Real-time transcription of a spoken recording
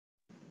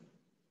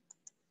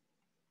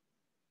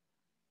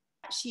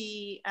that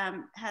she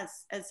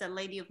is a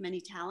lady of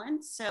many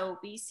talents. So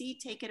VeeCee,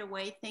 take it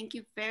away. Thank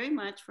you very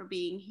much for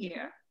being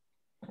here.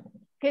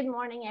 Good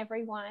morning,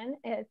 everyone.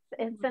 It's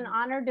an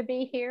honor to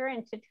be here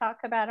and to talk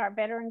about our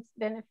veterans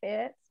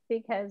benefits,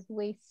 because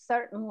we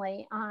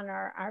certainly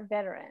honor our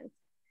veterans.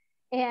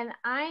 And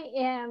I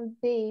am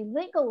the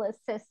legal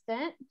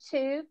assistant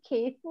to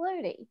Keith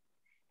Leuty.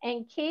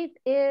 And Keith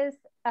is,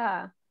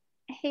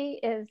 he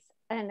is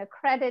an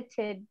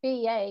accredited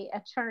VA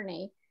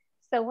attorney.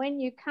 So when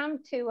you come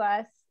to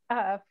us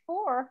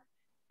for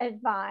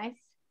advice,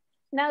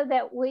 know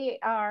that we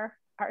are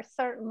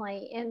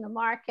certainly in the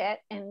market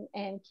and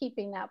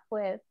keeping up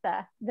with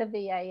the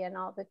VA and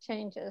all the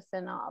changes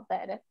and all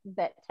that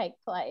take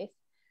place.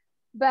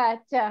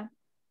 But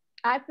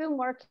I've been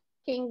working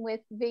with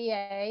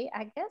VA,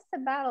 I guess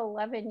about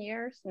 11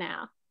 years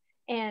now.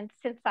 And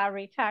since I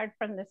retired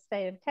from the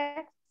state of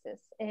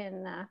Texas,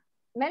 and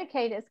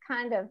Medicaid is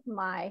kind of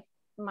my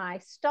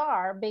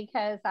star,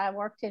 because I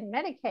worked in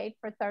Medicaid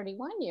for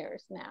 31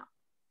 years now.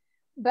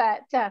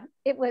 But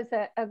it was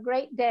a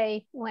great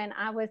day when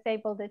I was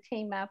able to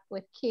team up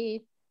with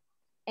Keith,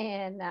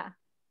 and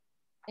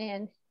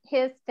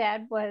his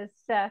dad was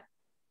a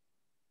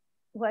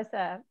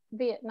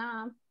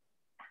Vietnam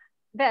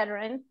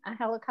veteran, a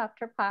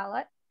helicopter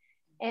pilot.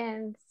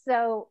 And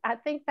so I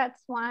think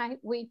that's why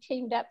we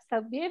teamed up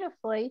so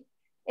beautifully,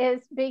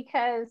 is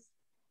because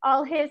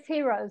all his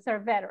heroes are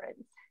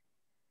veterans.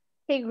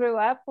 He grew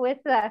up with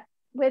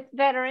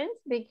veterans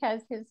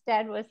because his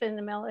dad was in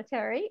the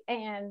military,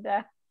 and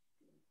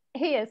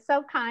he is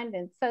so kind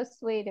and so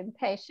sweet and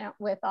patient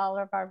with all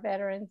of our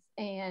veterans.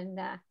 And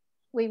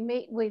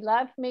we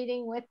love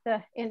meeting with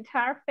the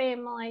entire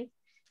family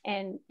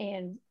and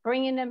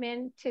bringing them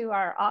into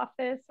our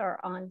office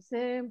or on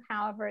Zoom,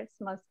 however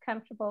it's most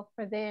comfortable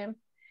for them,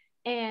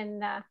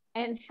 and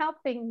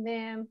helping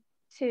them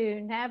to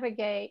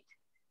navigate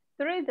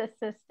through the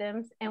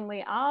systems. And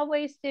we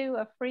always do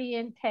a free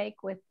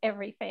intake with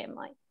every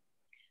family.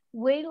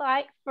 We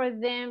like for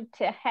them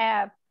to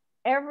have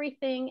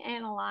everything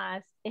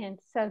analyzed, and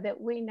so that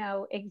we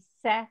know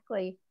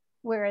exactly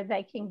where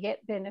they can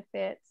get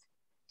benefits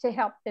to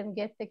help them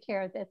get the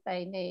care that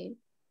they need.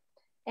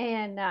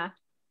 And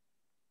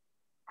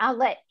I'll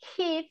let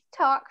Keith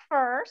talk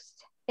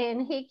first,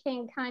 and he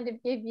can kind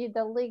of give you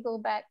the legal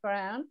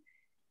background.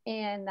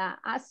 And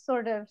I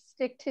sort of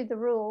stick to the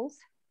rules,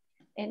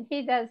 and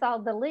he does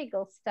all the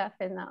legal stuff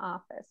in the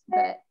office.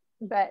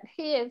 But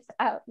he is,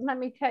 let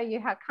me tell you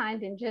how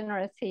kind and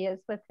generous he is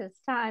with his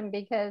time,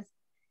 because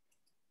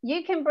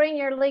you can bring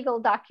your legal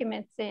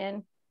documents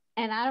in,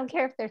 and I don't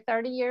care if they're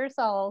 30 years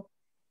old,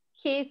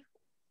 Keith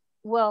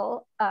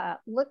will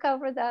look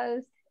over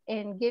those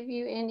and give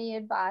you any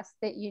advice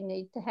that you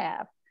need to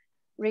have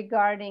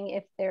regarding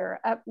if they're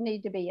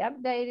need to be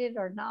updated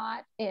or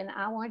not. And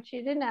I want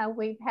you to know,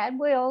 we've had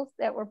wills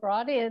that were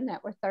brought in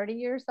that were 30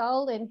 years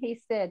old, and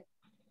he said,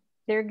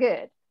 they're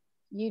good.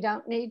 You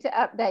don't need to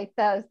update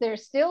those. They're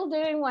still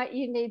doing what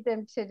you need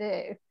them to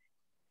do.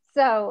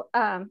 So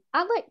I'll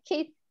let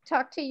Keith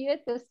talk to you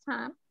at this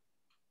time.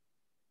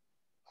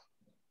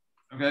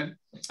 Okay,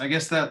 I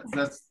guess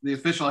that's the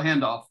official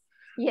handoff.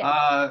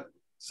 Yeah.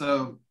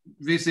 So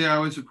VeeCee, I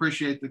always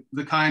appreciate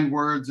the kind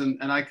words, and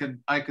I could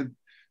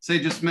say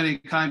just many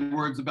kind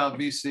words about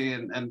VeeCee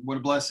and what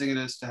a blessing it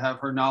is to have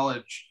her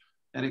knowledge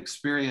and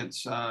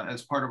experience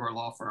as part of our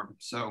law firm.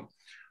 So,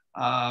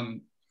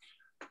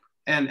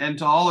 and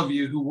to all of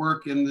you who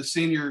work in the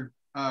senior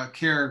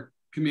care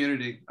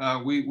community,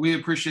 we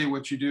appreciate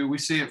what you do. We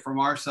see it from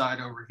our side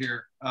over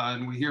here,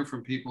 and we hear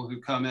from people who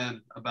come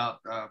in about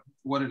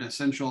what an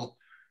essential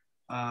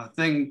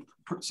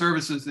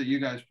services that you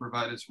guys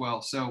provide as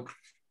well. So,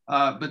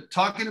 but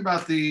talking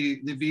about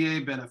the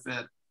VA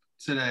benefit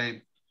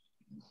today,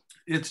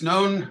 it's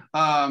known,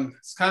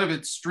 it's kind of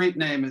its street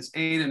name is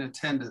aid in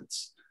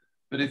attendance.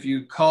 But if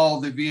you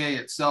call the VA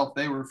itself,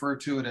 they refer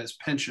to it as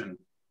pension,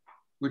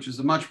 which is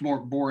a much more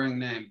boring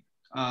name.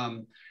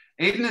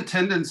 Aid in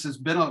attendance has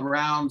been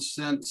around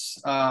since,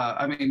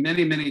 I mean,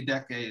 many, many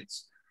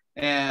decades.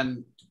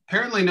 And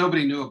apparently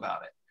nobody knew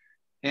about it.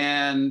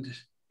 And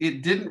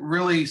it didn't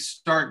really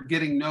start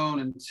getting known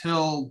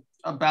until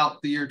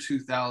about the year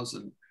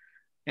 2000.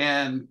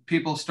 And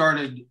people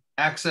started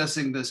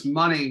accessing this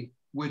money,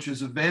 which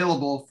is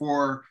available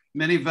for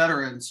many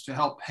veterans to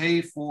help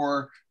pay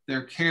for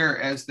their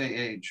care as they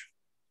age.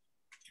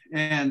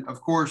 And of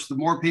course, the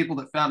more people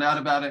that found out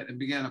about it and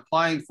began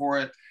applying for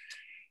it,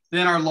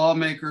 then our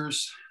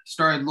lawmakers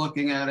started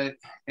looking at it,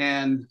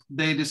 and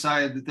they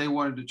decided that they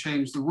wanted to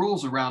change the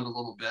rules around a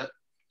little bit.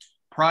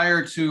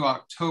 Prior to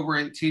October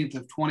 18th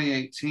of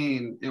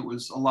 2018, it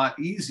was a lot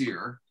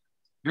easier,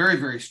 very,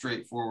 very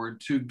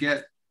straightforward to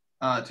get,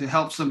 to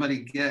help somebody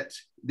get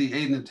the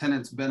aid in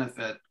attendance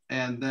benefit.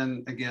 And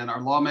then again,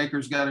 our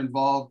lawmakers got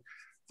involved,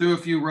 threw a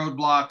few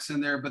roadblocks in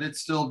there, but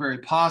it's still very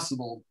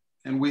possible.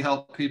 And we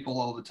help people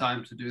all the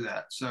time to do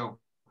that. So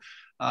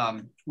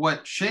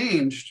what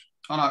changed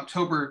on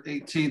October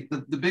 18th,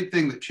 the big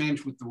thing that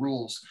changed with the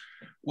rules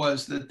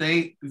was that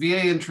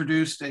VA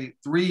introduced a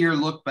 3-year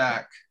look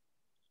back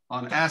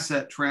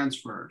asset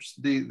transfers.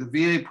 The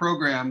VA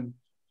program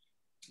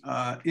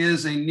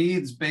is a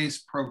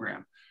needs-based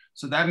program.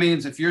 So that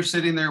means if you're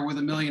sitting there with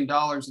 $1 million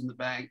in the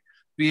bank,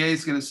 VA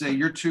is going to say,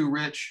 you're too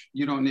rich,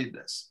 you don't need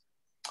this.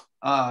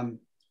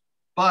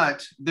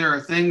 But there are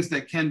things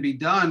that can be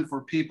done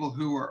for people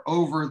who are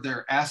over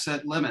their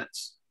asset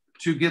limits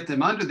to get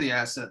them under the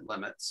asset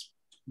limits.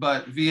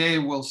 But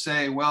VA will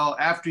say, well,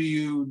 after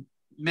you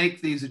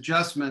make these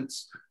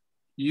adjustments,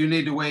 you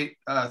need to wait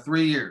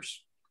 3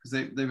 years,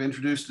 because they've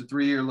introduced a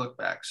 3-year look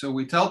back. So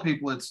we tell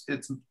people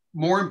it's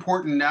more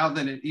important now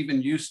than it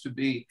even used to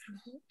be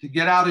to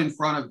get out in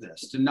front of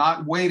this, to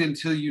not wait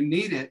until you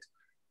need it,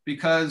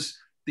 because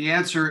the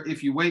answer,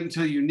 if you wait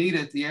until you need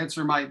it, the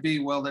answer might be,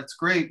 well, that's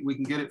great, we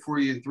can get it for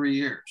you in 3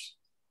 years.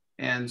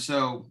 And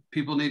so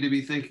people need to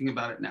be thinking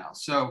about it now.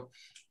 So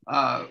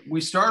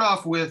we start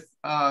off with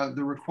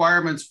the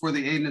requirements for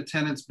the aid and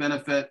attendance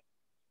benefit.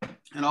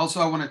 And also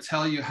I want to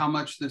tell you how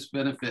much this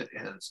benefit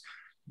is.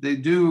 They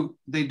do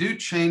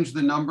change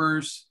the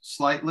numbers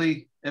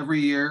slightly every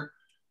year.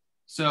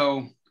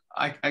 So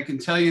I can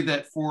tell you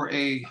that for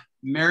a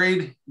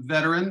married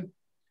veteran,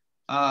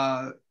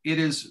 it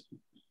is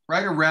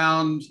right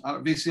around,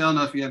 VeeCee, I don't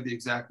know if you have the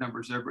exact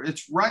numbers there, but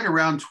it's right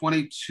around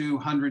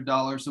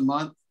 $2,200 a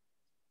month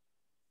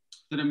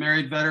that a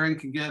married veteran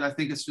can get. I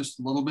think it's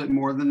just a little bit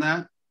more than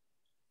that.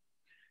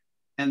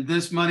 And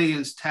this money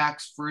is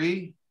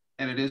tax-free,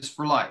 and it is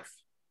for life.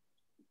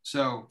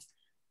 So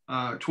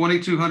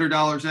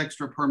 $2,200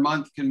 extra per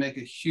month can make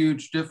a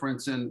huge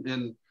difference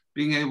in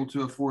being able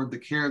to afford the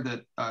care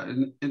that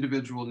an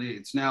individual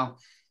needs. Now,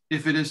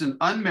 if it is an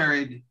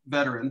unmarried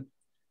veteran,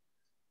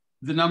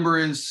 the number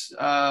is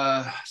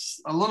a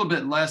little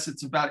bit less.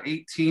 It's about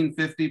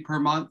 $1,850 per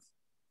month,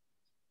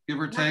 give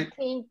or take.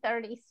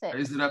 1936.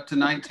 Is it up to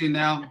 19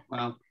 now?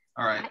 Well,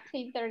 all right.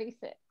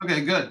 1936.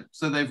 Okay, good.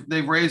 So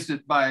they've raised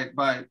it by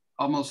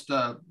almost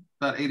about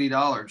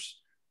 $80.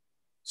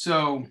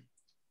 So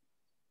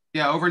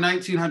yeah, over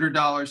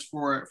 $1,900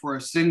 for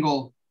a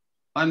single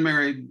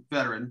unmarried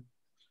veteran.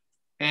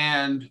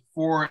 And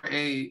for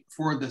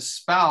the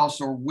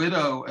spouse or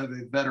widow of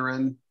a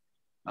veteran,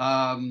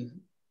 it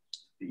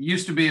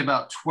used to be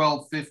about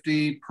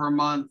 $1,250 per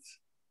month,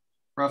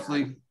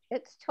 roughly.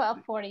 It's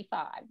 $1,245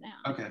 now.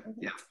 Okay,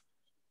 yeah.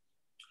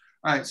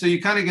 All right, so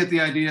you kind of get the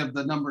idea of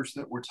the numbers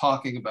that we're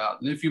talking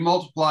about. And if you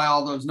multiply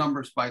all those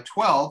numbers by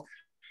 12,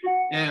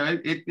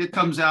 it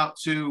comes out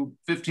to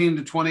 $15,000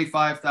 to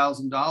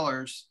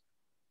 $25,000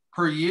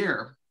 per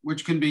year,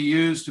 which can be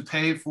used to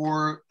pay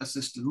for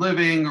assisted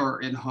living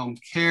or in-home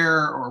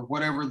care or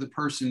whatever the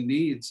person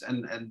needs.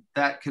 And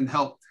that can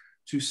help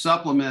to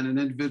supplement an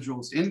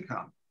individual's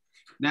income.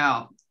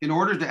 Now, in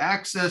order to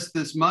access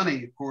this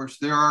money, of course,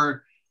 there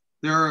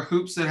are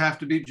hoops that have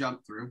to be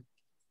jumped through.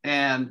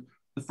 And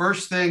the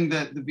first thing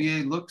that the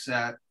VA looks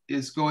at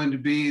is going to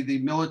be the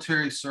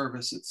military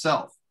service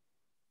itself.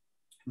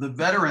 The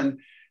veteran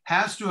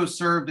has to have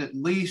served at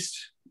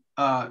least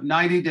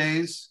 90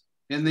 days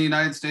in the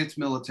United States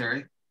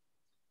military,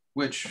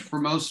 which for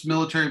most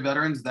military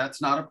veterans,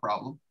 that's not a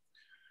problem.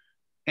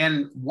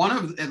 And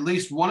at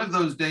least one of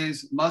those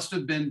days must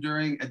have been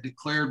during a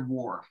declared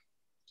war.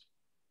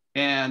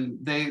 And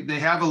they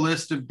have a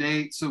list of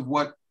dates of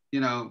what,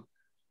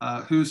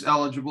 who's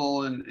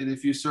eligible. And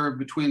if you serve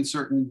between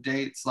certain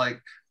dates,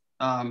 like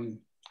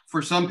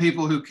for some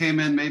people who came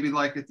in maybe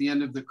like at the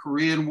end of the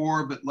Korean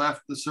War, but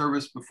left the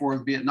service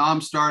before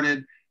Vietnam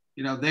started,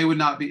 they would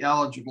not be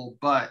eligible.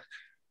 But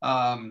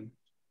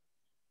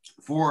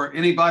for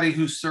anybody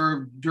who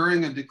served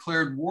during a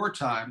declared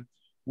wartime,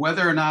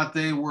 whether or not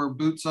they were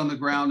boots on the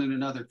ground in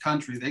another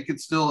country, they could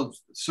still have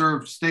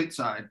served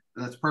stateside.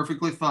 That's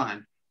perfectly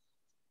fine.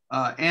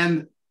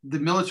 And the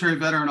military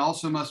veteran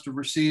also must have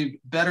received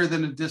better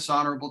than a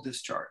dishonorable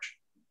discharge.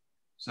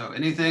 So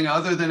anything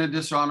other than a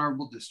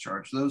dishonorable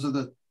discharge, those are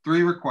the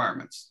 3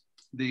 requirements.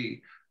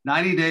 The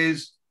 90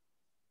 days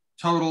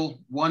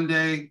total, 1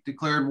 day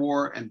declared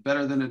war, and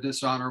better than a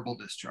dishonorable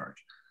discharge.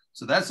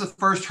 So that's the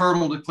first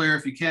hurdle to clear.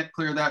 If you can't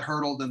clear that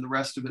hurdle, then the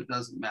rest of it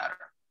doesn't matter.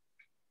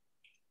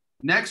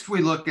 Next,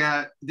 we look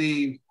at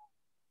the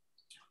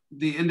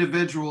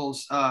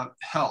individual's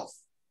health,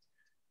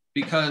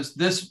 because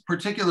this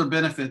particular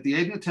benefit, the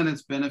aid and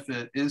attendance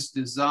benefit, is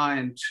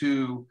designed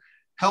to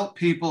help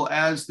people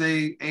as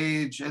they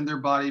age and their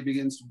body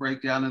begins to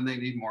break down and they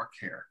need more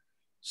care.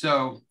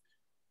 So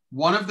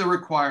one of the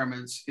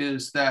requirements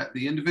is that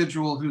the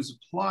individual who's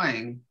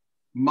applying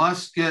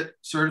must get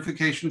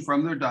certification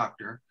from their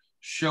doctor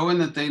showing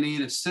that they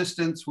need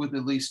assistance with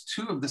at least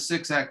 2 of the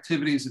 6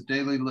 activities of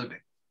daily living.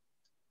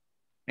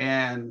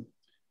 And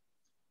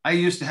I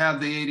used to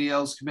have the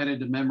ADLs committed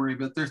to memory,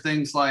 but they're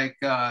things like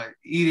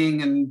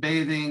eating and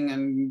bathing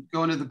and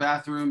going to the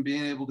bathroom,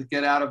 being able to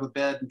get out of a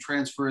bed and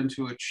transfer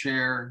into a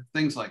chair,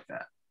 things like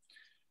that.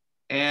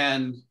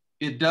 And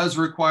it does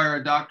require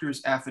a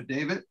doctor's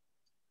affidavit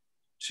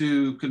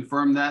to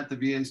confirm that. The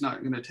VA is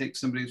not going to take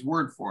somebody's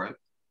word for it.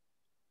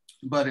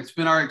 But it's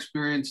been our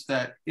experience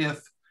that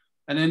if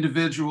an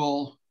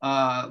individual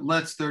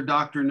lets their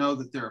doctor know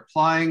that they're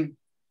applying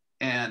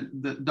And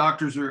the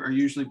doctors are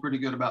usually pretty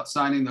good about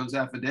signing those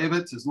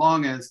affidavits, as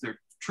long as they're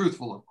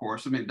truthful, of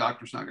course. I mean,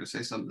 doctor's not going to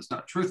say something that's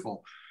not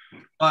truthful.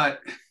 But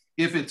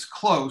if it's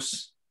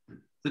close,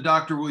 the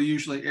doctor will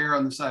usually err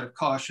on the side of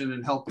caution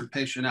and help their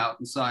patient out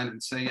and sign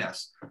and say,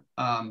 yes,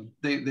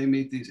 they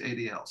meet these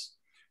ADLs.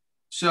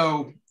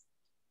 So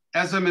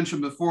as I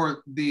mentioned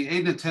before, the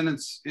aid and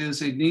attendance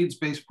is a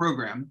needs-based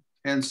program.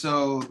 And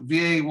so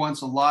VA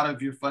wants a lot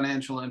of your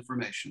financial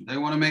information. They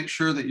want to make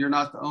sure that you're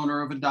not the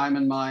owner of a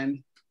diamond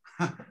mine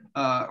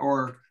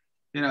or,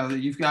 that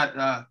you've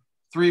got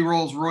 3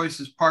 Rolls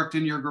Royces parked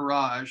in your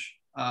garage.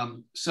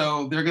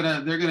 So they're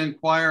gonna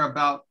inquire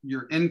about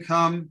your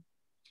income,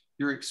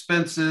 your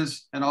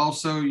expenses, and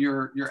also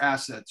your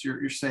assets,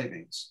 your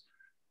savings.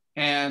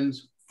 And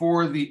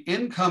for the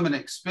income and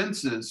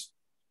expenses,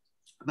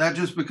 that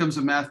just becomes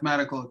a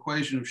mathematical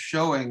equation of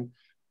showing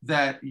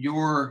that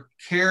your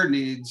care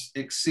needs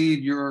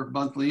exceed your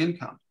monthly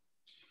income.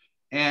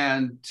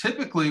 And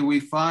typically we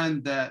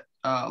find that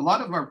a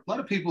lot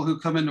of people who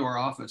come into our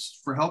office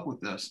for help with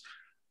this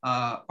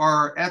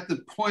are at the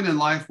point in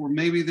life where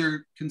maybe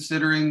they're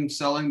considering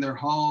selling their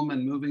home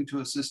and moving to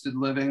assisted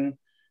living.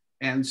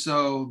 And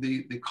so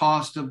the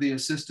cost of the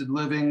assisted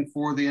living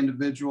for the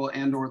individual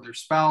and or their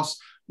spouse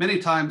many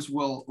times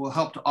will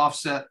help to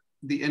offset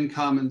the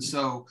income. And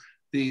so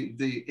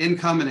the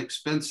income and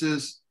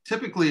expenses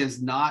typically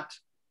is not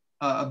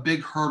a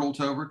big hurdle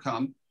to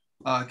overcome.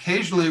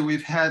 Occasionally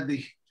we've had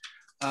the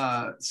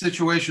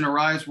situation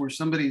arise where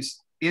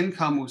somebody's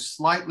income was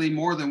slightly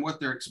more than what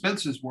their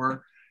expenses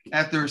were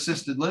at their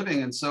assisted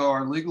living. And so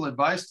our legal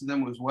advice to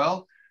them was,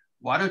 well,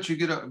 why don't you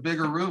get a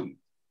bigger room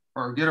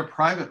or get a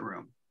private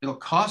room? It'll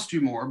cost you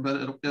more,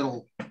 but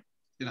it'll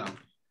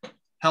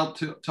help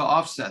to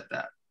offset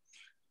that,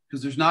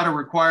 because there's not a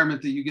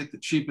requirement that you get the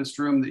cheapest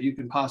room that you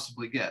can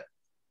possibly get.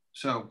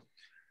 So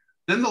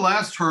then the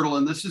last hurdle,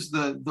 and this is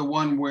the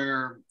one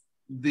where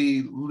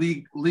the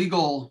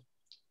legal,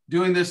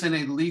 doing this in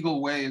a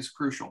legal way is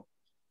crucial,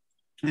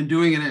 and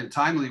doing it in a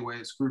timely way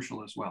is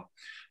crucial as well.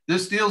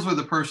 This deals with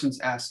a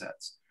person's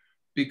assets,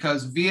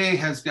 because VA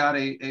has got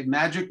a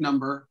magic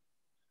number,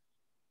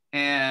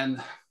 and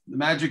the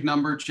magic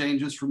number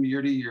changes from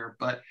year to year,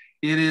 but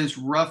it is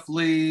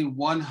roughly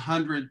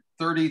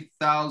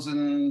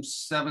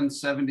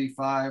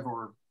 130,775,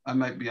 or I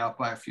might be out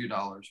by a few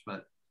dollars,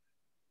 but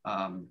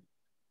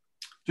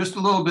just a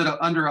little bit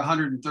under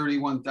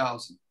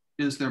 131,000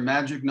 is their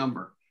magic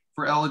number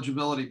for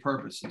eligibility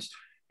purposes.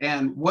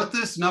 And what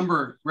this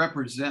number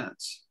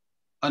represents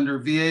under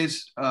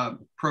VA's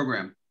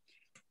program,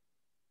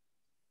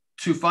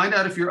 to find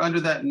out if you're under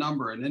that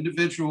number, an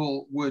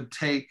individual would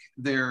take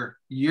their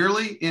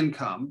yearly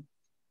income,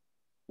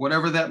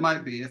 whatever that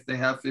might be, if they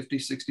have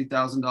 $50,000,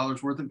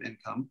 $60,000 worth of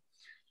income,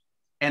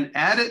 and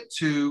add it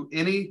to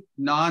any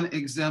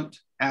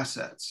non-exempt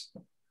assets.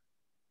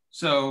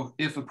 So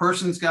if a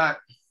person's got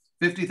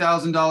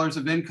 $50,000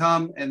 of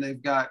income and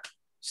they've got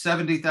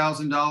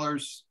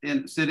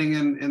 $70,000 sitting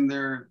in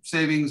their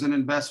savings and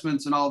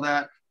investments and all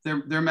that,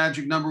 their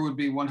magic number would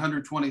be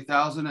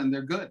 120,000, and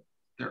they're good.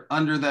 They're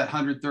under that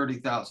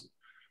 130,000.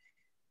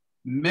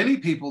 Many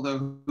people,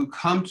 though, who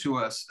come to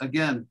us,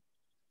 again,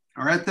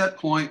 are at that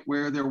point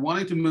where they're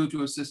wanting to move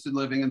to assisted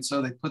living, and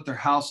so they put their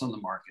house on the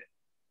market.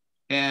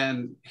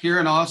 And here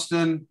in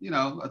Austin,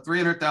 a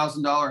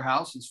 $300,000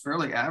 house is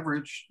fairly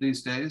average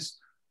these days.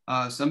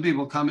 Some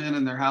people come in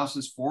and their house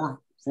is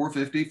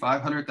 $450,000,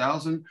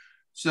 $500,000.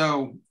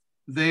 So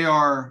they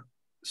are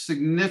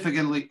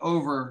significantly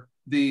over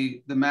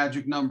the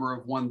magic number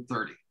of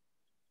 130.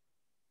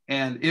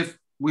 And if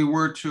they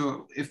were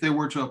to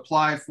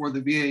apply for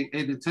the VA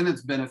aid and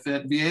attendance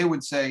benefit, VA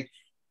would say,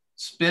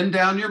 spend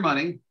down your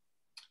money,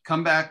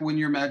 come back when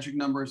your magic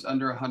number is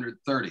under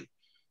 130.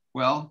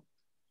 Well,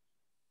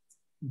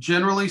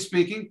 generally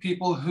speaking,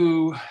 people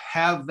who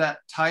have that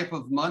type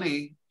of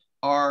money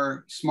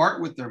are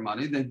smart with their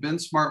money. They've been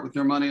smart with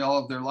their money all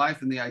of their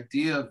life. And the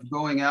idea of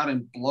going out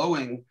and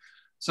blowing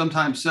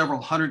sometimes several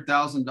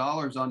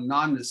 $100,000 on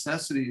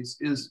non-necessities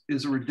is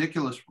a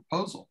ridiculous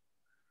proposal.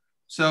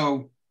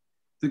 So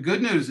the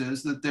good news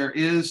is that there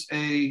is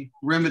a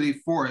remedy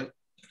for it.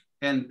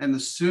 And the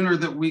sooner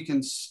that we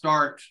can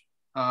start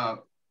on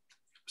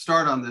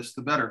this,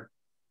 the better.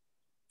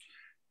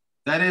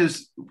 That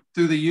is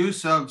through the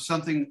use of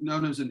something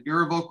known as an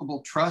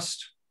irrevocable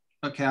trust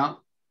account.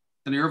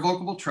 An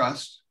irrevocable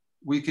trust,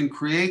 we can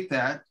create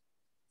that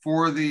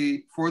for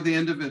the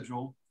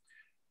individual,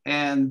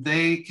 and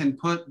they can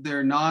put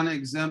their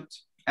non-exempt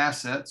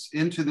assets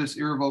into this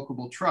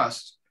irrevocable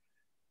trust.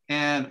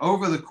 And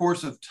over the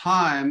course of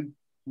time,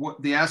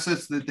 what the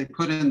assets that they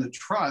put in the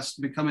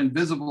trust become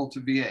invisible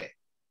to VA.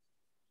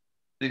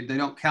 They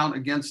don't count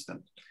against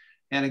them.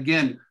 And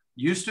again,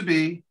 used to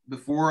be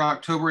before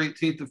October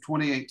 18th of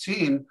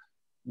 2018,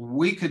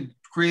 we could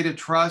create a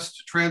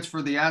trust,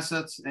 transfer the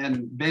assets,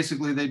 and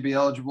basically they'd be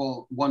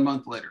eligible 1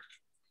 month later.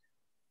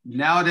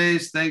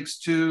 Nowadays, thanks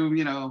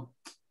to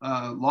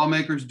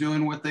lawmakers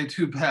doing what they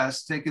do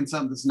best, taking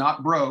something that's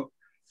not broke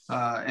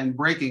and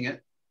breaking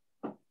it,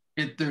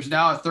 there's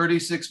now a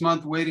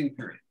 36-month waiting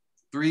period.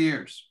 3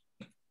 years.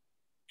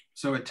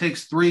 So it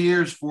takes 3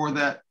 years for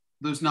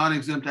those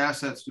non-exempt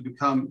assets to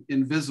become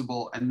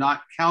invisible and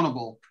not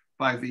countable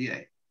by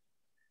VA.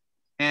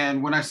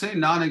 And when I say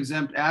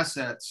non-exempt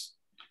assets,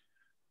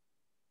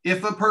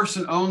 if a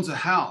person owns a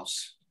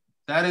house,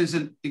 that is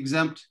an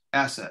exempt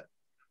asset.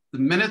 The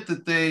minute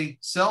that they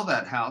sell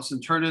that house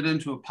and turn it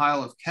into a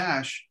pile of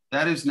cash,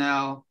 that is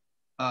now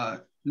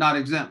not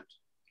exempt,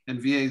 and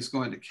VA is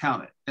going to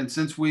count it. And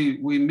since we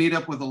meet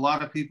up with a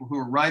lot of people who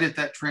are right at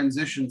that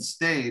transition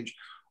stage,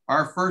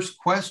 our first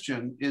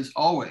question is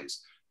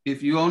always,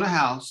 if you own a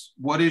house,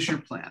 what is your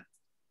plan?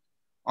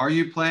 Are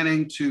you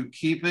planning to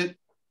keep it,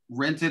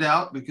 rent it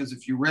out? Because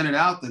if you rent it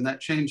out, then that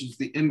changes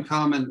the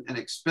income and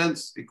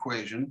expense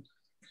equation.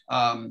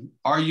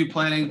 Are you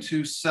planning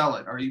to sell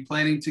it? Are you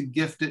planning to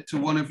gift it to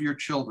one of your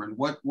children?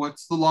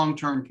 What's the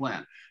long-term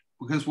plan?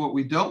 Because what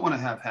we don't want to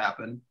have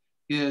happen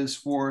is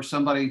for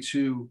somebody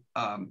to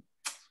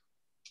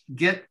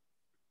get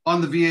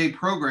on the VA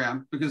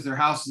program because their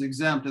house is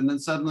exempt, and then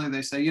suddenly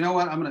they say, you know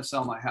what, I'm going to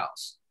sell my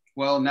house.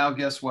 Well, now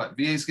guess what?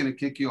 VA is going to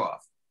kick you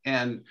off,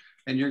 and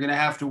you're going to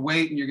have to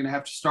wait, and you're going to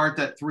have to start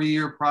that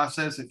 3-year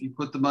process. If you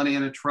put the money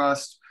in a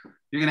trust,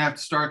 you're going to have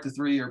to start the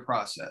 3-year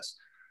process.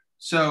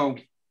 So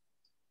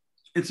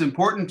it's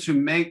important to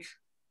make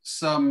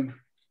some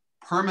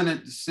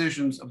permanent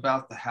decisions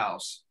about the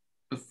house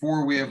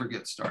before we ever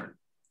get started.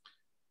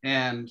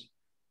 And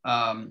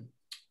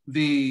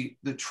the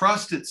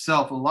trust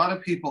itself, a lot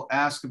of people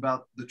ask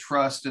about the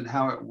trust and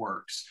how it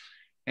works.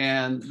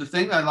 And the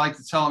thing I'd like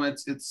to tell them,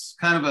 it's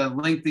kind of a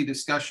lengthy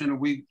discussion.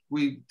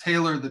 We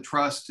tailor the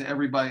trust to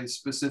everybody's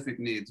specific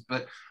needs,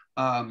 but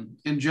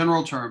in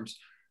general terms,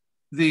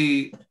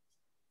 the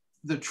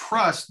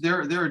trust,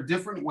 there are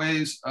different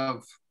ways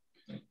of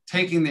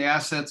taking the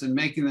assets and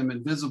making them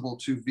invisible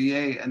to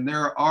VA. And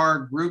there are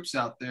groups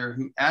out there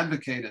who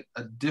advocate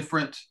a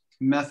different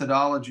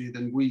methodology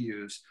than we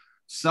use.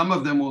 Some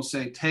of them will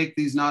say, take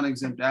these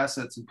non-exempt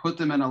assets and put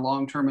them in a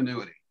long-term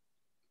annuity.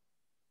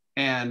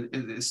 And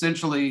it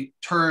essentially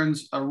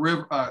turns a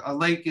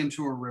lake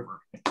into a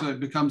river. So it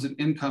becomes an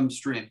income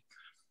stream.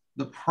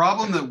 The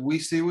problem that we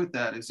see with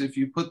that is if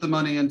you put the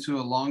money into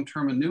a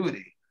long-term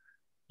annuity,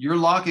 you're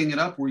locking it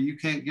up where you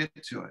can't get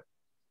to it.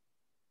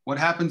 What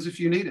happens if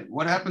you need it?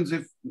 What happens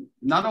if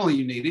not only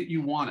you need it,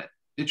 you want it?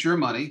 It's your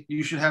money.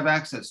 You should have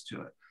access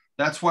to it.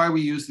 That's why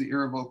we use the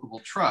irrevocable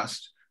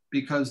trust,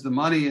 because the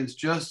money is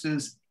just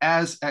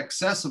as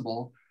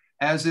accessible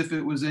as if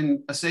it was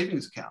in a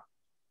savings account.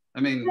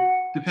 I mean,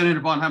 depending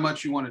upon how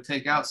much you want to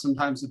take out,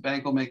 sometimes the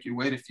bank will make you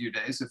wait a few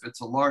days if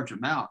it's a large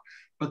amount,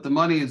 but the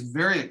money is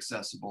very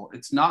accessible.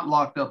 It's not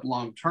locked up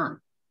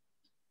long-term.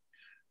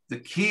 The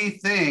key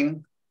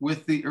thing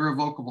with the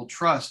irrevocable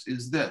trust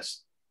is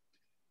this.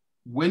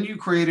 When you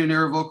create an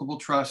irrevocable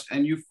trust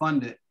and you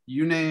fund it,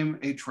 you name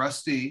a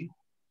trustee,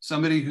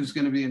 somebody who's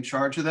going to be in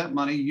charge of that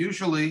money.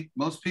 Usually,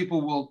 most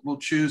people will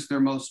choose their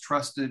most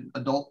trusted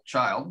adult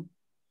child,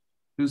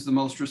 who's the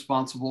most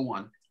responsible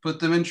one,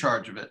 put them in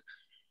charge of it.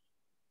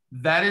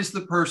 That is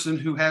the person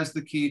who has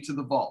the key to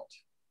the vault.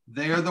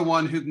 They are the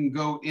one who can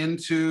go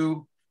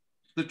into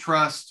the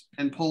trust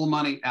and pull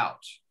money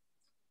out.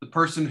 The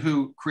person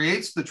who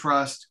creates the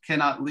trust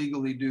cannot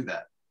legally do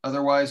that.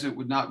 Otherwise, it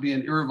would not be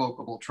an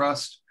irrevocable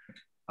trust.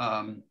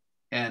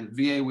 And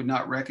VA would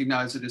not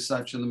recognize it as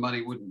such, and the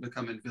money wouldn't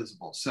become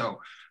invisible.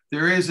 So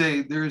there is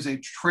a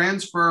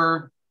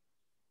transfer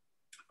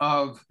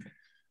of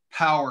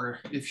power,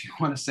 if you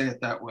want to say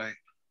it that way,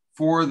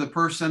 for the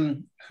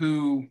person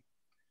who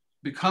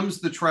becomes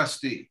the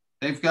trustee.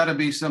 They've got to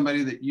be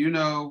somebody that you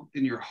know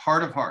in your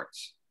heart of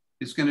hearts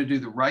is going to do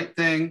the right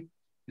thing,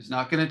 is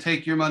not going to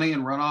take your money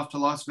and run off to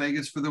Las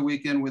Vegas for the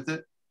weekend with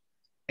it.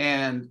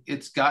 And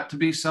it's got to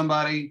be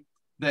somebody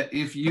that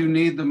if you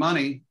need the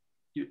money,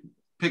 you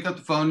pick up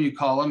the phone, you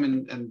call them,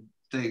 and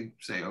they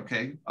say,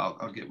 okay,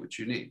 I'll get what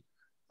you need.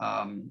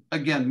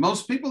 Again,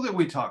 most people that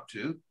we talk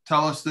to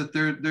tell us that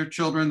they're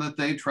children, that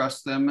they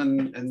trust them,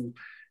 and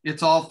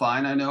it's all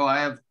fine. I know I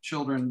have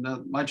children,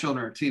 my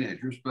children are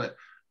teenagers, but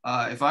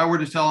if I were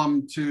to tell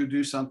them to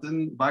do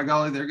something, by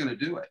golly, they're going to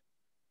do it.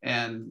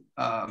 And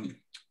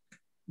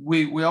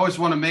we always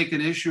want to make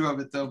an issue of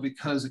it, though,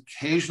 because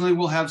occasionally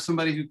we'll have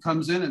somebody who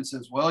comes in and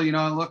says, well, you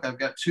know, look, I've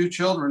got 2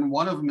 children.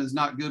 One of them is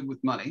not good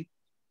with money,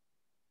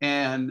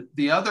 and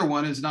the other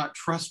one is not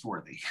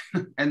trustworthy.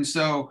 And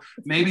so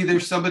maybe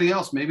there's somebody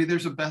else, maybe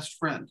there's a best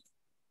friend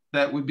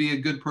that would be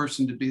a good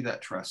person to be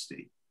that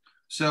trustee.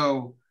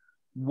 So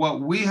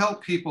what we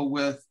help people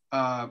with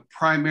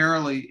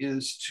primarily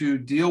is to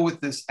deal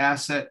with this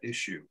asset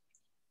issue,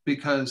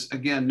 because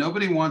again,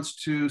 nobody wants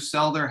to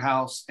sell their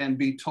house and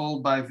be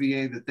told by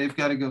VA that they've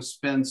got to go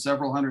spend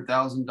several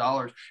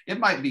 $100,000. It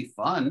might be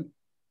fun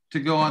to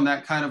go on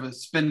that kind of a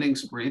spending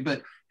spree,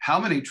 but how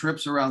many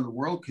trips around the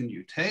world can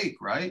you take,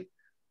 right?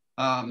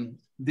 Wouldn't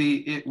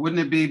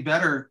it be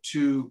better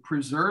to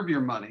preserve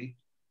your money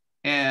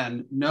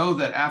and know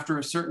that after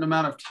a certain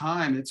amount of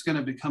time, it's going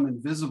to become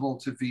invisible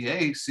to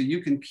VA, so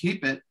you can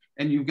keep it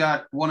and you've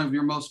got one of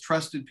your most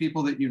trusted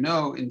people that you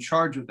know in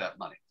charge of that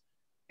money.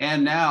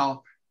 And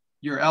now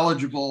you're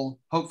eligible,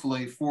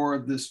 hopefully, for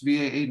this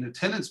VA aid and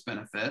attendance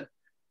benefit.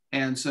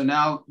 And so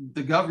now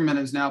the government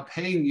is now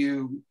paying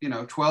you, you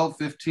know, $1,200,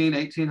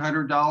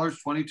 $1,500,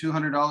 $1,800,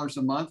 $2,200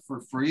 a month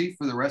for free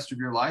for the rest of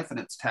your life, and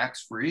it's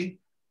tax-free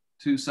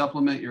to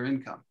supplement your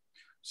income.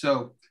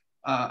 So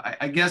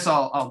I guess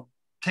I'll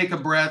take a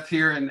breath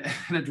here and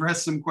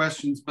address some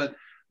questions, but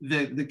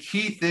the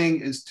key thing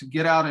is to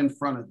get out in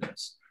front of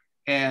this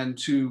and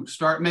to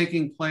start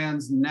making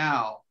plans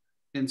now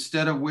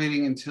instead of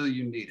waiting until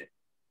you need it.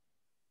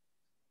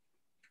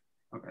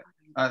 Okay,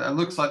 it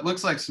looks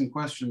like some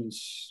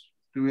questions.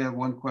 Do we have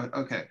one question?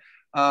 Okay,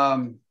 let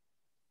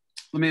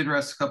me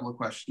address a couple of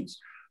questions.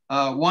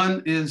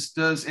 One is,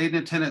 does aid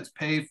and attendance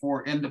pay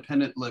for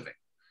independent living?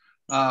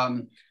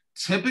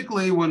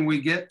 Typically, when we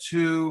get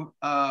to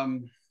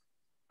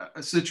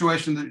a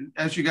situation that,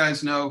 as you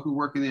guys know, who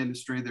work in the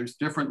industry, there's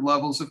different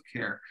levels of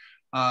care.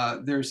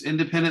 There's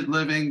independent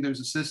living, there's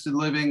assisted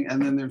living,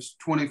 and then there's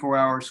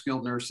 24-hour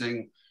skilled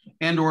nursing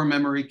and or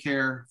memory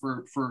care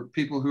for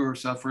people who are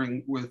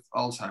suffering with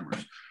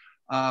Alzheimer's.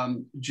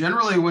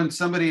 Generally, when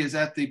somebody is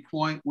at the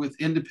point with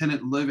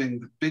independent living,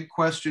 the big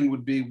question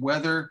would be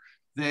whether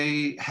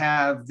they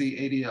have the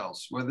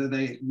ADLs, whether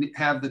they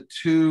have the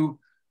two,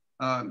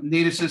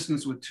 need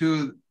assistance with two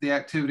of the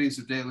activities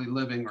of daily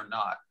living or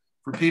not.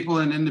 For people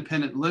in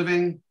independent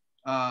living,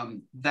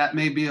 that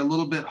may be a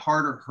little bit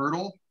harder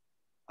hurdle.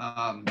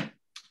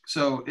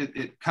 So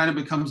it kind of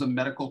becomes a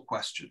medical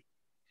question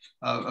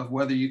of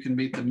whether you can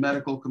meet the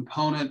medical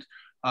component.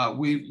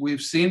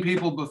 We've seen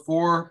people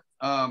before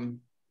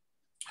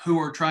who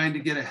are trying to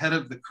get ahead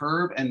of the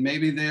curve, and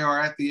maybe they are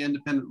at the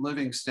independent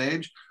living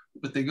stage,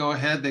 but they go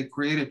ahead, they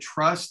create a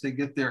trust, they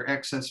get their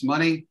excess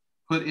money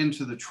put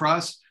into the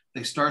trust,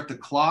 they start the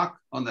clock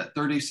on that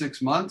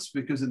 36 months,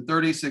 because in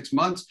 36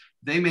 months,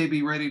 they may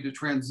be ready to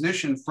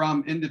transition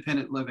from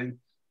independent living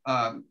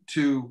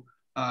to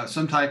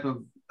some type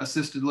of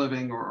assisted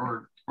living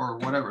or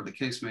whatever the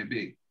case may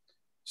be.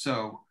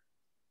 So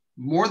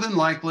more than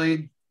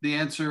likely, the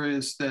answer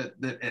is that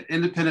at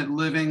independent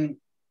living,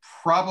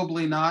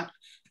 probably not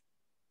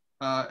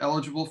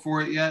eligible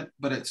for it yet,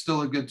 but it's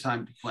still a good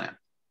time to plan.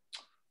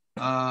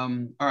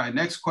 All right,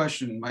 next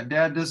question. My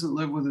dad doesn't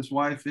live with his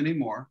wife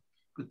anymore,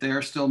 but they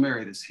are still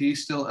married. Is he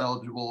still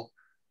eligible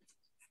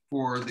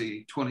for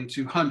the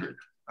 2,200?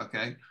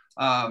 Okay.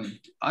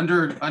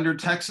 Under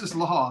Texas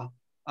law,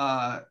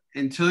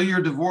 until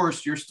you're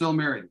divorced, you're still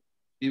married,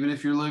 even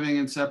if you're living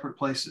in separate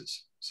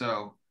places.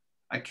 So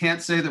I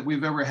can't say that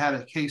we've ever had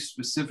a case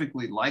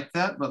specifically like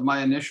that, but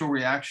my initial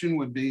reaction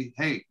would be,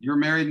 hey, you're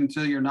married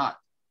until you're not.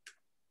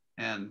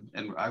 And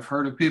I've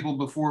heard of people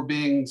before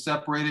being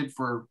separated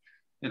for,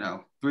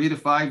 3 to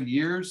 5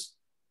 years.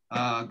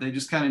 They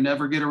just kind of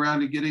never get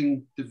around to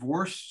getting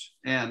divorced,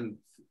 and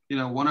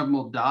one of them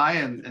will die,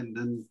 and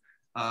then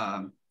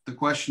the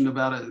question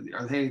about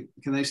it,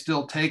 can they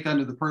still take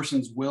under the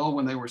person's will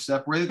when they were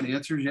separated? And the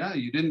answer is yeah,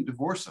 you didn't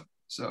divorce them.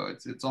 So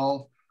it's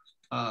all,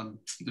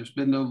 there's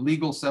been no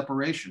legal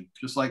separation,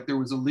 just like there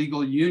was a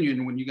legal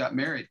union when you got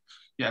married.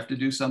 You have to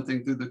do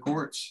something through the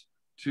courts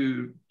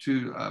to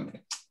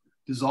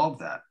dissolve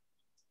that.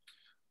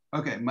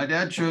 Okay, my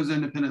dad chose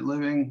independent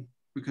living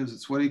because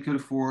it's what he could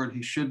afford.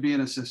 He should be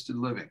in assisted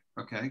living.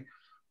 Okay.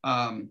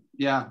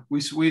 Yeah, we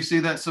see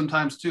that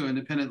sometimes too.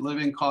 Independent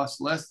living costs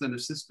less than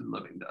assisted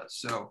living does.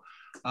 So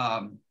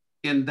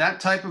in that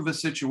type of a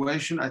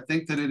situation, I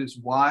think that it is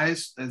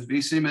wise, as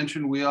VeeCee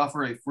mentioned, we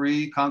offer a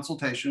free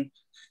consultation.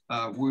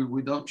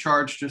 We don't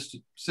charge just to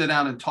sit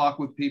down and talk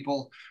with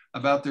people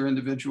about their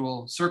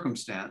individual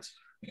circumstance,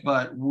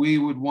 but we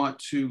would want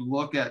to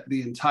look at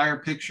the entire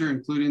picture,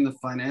 including the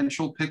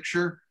financial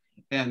picture,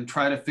 and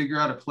try to figure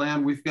out a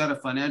plan. We've got a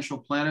financial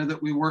planner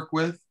that we work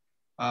with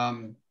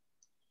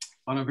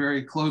on a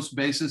very close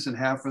basis and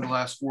have for the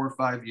last 4 or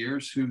 5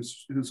 years,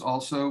 who's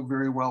also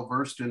very well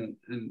versed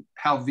in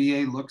how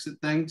VA looks at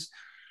things.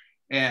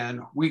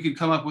 And we could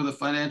come up with a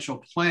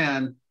financial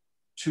plan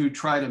to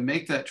try to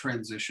make that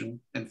transition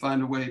and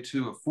find a way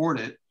to afford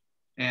it,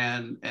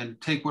 and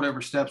take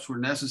whatever steps were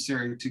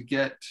necessary to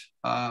get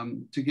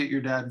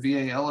your dad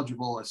VA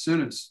eligible as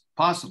soon as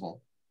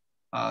possible,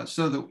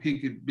 so that he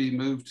could be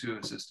moved to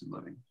assisted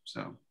living.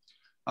 So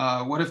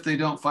what if they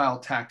don't file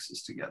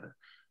taxes together?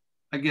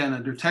 Again,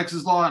 under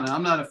Texas law, and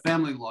I'm not a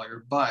family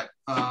lawyer, but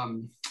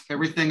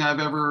everything I've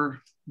ever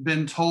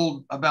been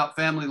told about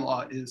family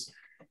law is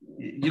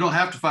you don't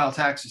have to file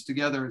taxes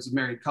together as a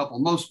married couple.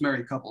 Most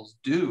married couples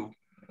do,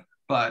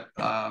 but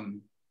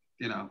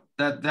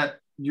that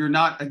you're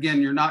not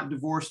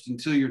divorced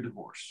until you're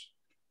divorced.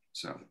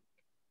 So,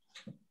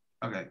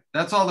 okay,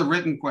 that's all the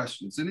written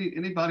questions.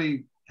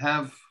 Anybody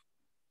have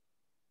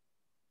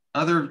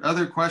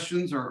other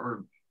questions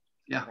or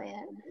yeah?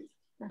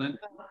 Lynn?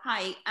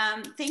 Hi,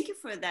 thank you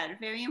for that.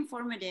 Very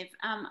informative.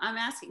 I'm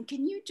asking,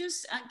 can you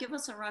just give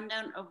us a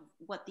rundown of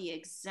what the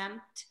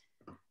exempt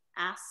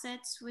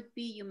assets would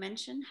be? You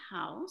mentioned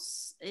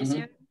house. Is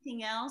there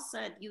anything else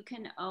that you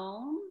can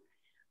own?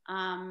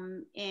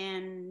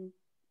 And,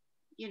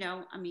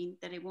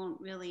 that it won't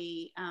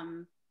really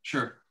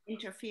sure.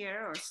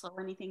 interfere or slow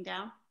anything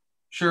down?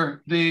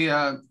 Sure.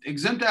 The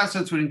exempt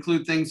assets would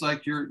include things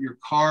like your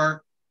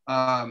car,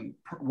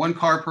 one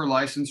car per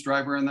licensed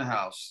driver in the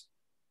house,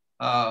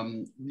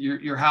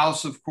 your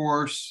house, of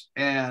course,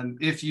 and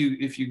if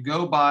you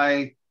go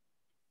by,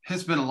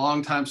 it's been a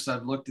long time since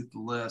I've looked at the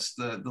list.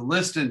 The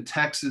list in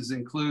Texas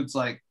includes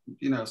like,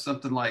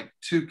 something like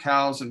 2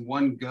 cows and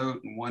 1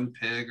 goat and 1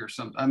 pig or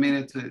something. I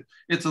mean,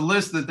 it's a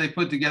list that they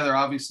put together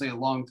obviously a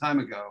long time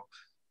ago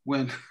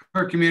when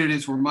our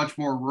communities were much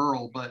more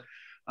rural. But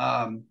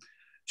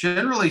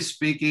generally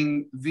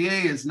speaking,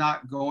 VA is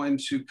not going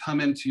to come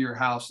into your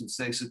house and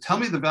say, so tell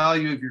me the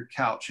value of your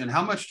couch and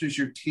how much does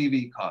your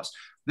TV cost?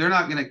 They're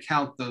not going to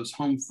count those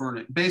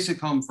basic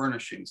home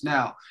furnishings.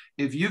 Now,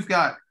 if you've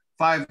got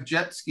 5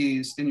 jet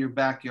skis in your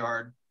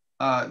backyard,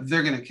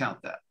 they're going to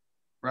count that,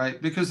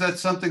 right? Because that's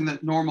something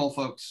that normal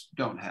folks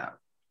don't have.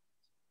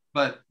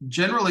 But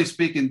generally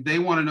speaking, they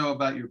want to know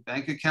about your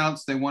bank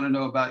accounts. They want to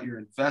know about your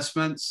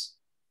investments,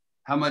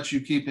 how much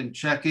you keep in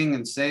checking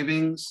and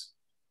savings.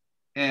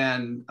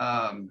 And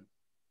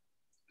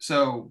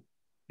so,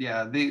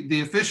 yeah,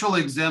 the official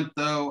exempt,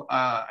 though,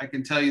 I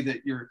can tell you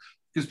that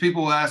because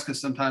people will ask us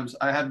sometimes.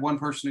 I had one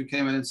person who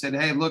came in and said,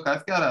 hey, look,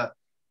 I've got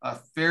a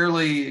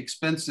fairly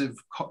expensive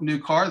new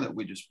car that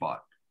we just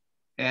bought.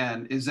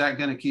 And is that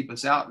going to keep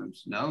us out? And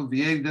no,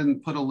 VA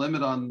didn't put a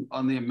limit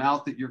on the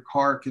amount that your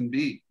car can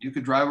be. You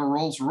could drive a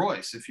Rolls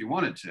Royce if you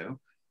wanted to.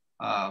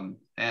 And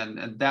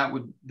that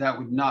would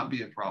not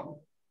be a problem.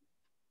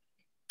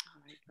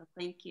 All right, well,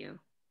 thank you.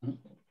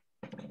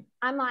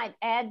 I might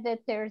add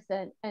that there's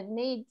a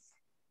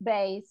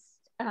needs-based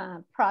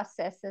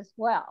process as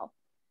well.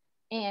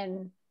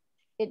 And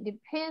it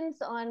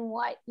depends on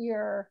what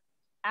your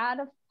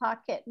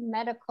out-of-pocket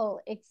medical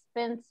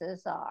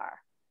expenses are,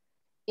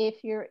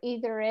 if you're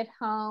either at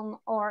home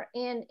or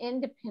in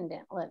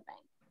independent living,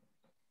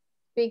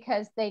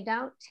 because they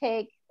don't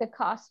take the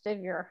cost of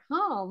your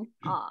home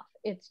off.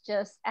 It's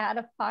just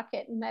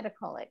out-of-pocket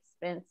medical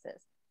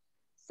expenses.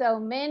 So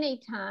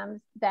many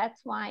times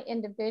that's why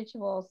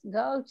individuals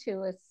go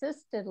to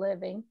assisted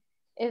living,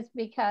 is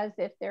because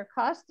if their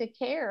cost of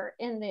care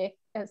in the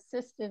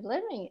assisted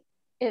living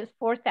is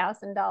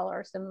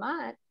 $4,000 a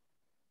month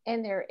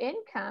and their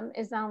income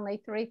is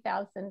only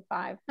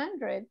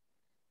 $3,500,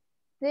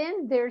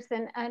 then there's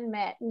an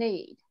unmet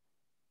need.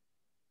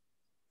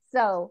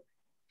 So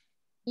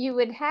you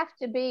would have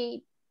to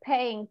be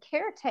paying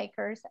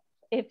caretakers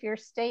if you're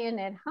staying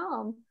at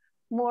home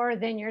more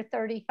than your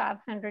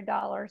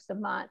 $3,500 a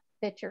month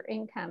that your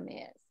income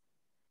is.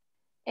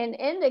 And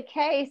in the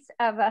case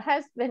of a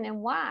husband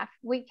and wife,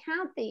 we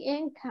count the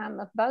income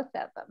of both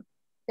of them.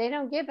 They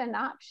don't give an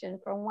option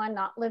for one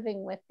not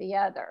living with the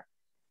other.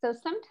 So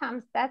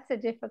sometimes that's a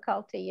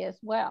difficulty as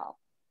well.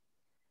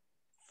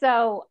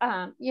 So,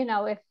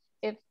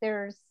 if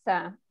there's,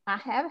 I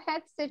have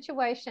had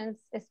situations,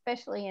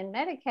 especially in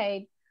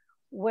Medicaid,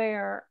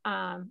 where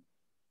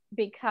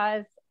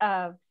because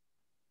of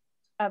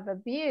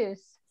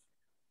abuse,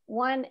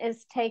 one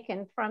is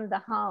taken from the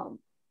home,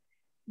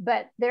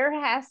 but there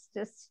has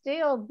to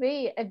still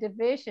be a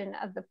division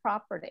of the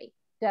property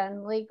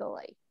done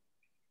legally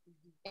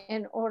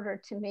in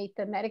order to meet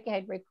the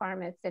Medicaid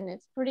requirements. And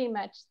it's pretty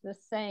much the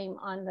same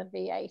on the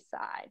VA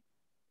side.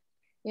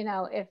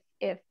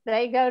 If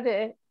they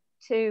go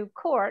to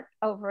court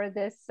over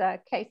this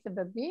case of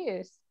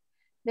abuse,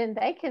 then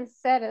they can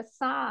set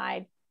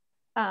aside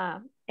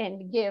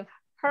and give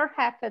her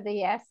half of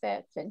the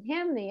assets and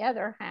him the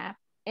other half.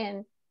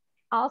 And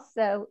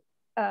also,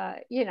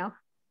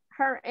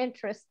 her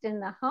interest in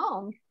the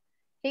home,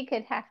 he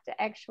could have to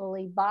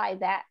actually buy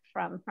that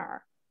from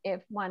her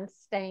if one's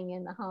staying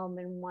in the home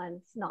and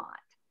one's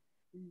not.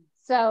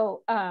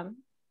 So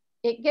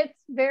it gets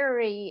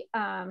very,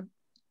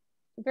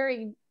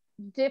 very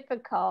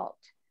difficult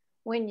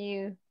when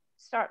you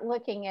start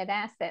looking at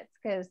assets,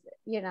 because,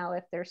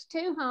 if there's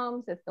 2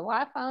 homes, if the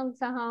wife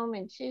owns a home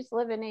and she's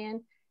living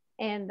in,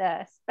 and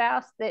the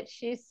spouse that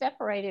she's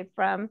separated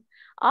from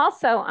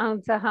also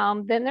owns a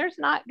home, then there's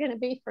not going to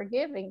be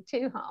forgiving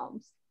 2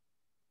 homes.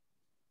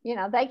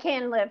 They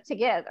can live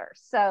together.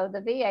 So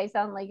the VA is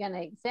only going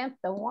to exempt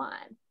the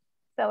one.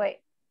 So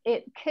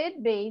it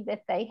could be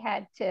that they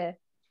had to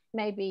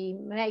maybe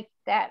make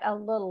that a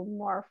little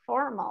more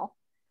formal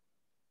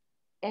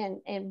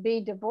and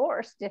be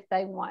divorced if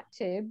they want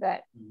to.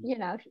 But,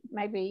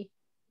 maybe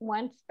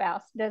one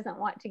spouse doesn't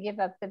want to give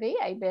up the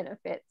VA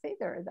benefits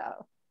either,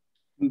 though.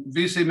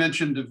 VeeCee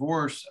mentioned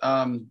divorce.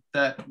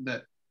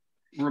 That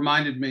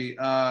reminded me,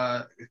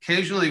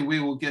 occasionally we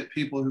will get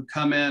people who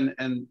come in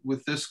and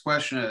with this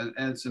question,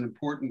 and it's an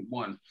important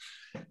one.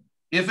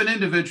 If an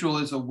individual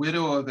is a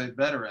widow of a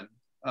veteran,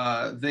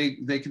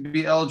 they can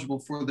be eligible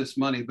for this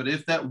money, but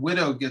if that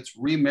widow gets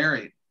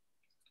remarried,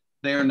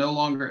 they are no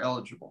longer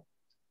eligible.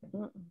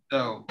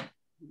 So,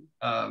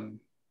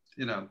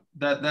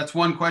 that's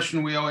one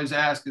question we always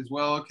ask is,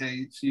 well,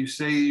 okay, so you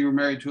say you were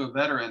married to a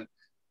veteran.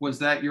 Was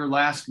that your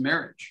last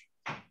marriage?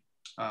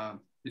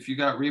 If you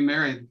got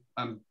remarried,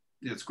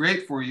 it's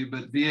great for you,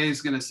 but VA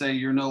is going to say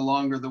you're no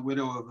longer the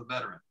widow of a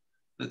veteran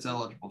that's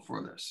eligible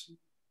for this.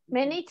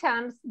 many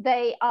times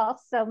they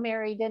also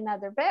married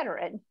another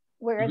veteran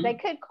where they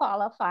could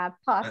qualify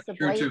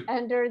possibly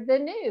under the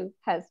new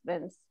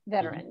husband's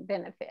veteran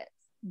benefits.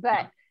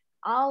 But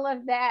all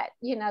of that,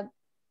 you know,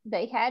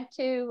 they had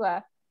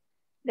to,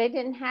 they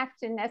didn't have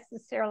to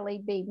necessarily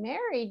be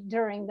married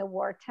during the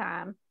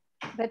wartime,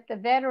 but the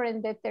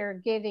veteran that they're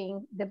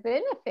getting the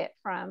benefit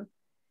from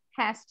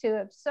has to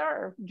have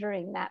served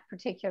during that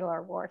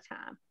particular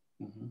wartime.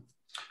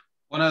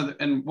 One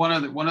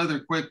other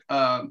quick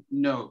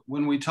note: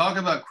 when we talk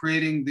about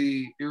creating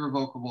the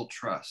irrevocable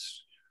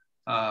trust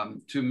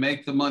to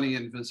make the money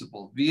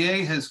invisible,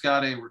 VA has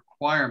got a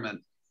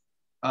requirement.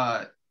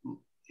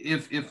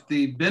 If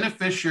the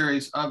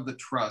beneficiaries of the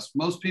trust,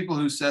 most people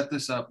who set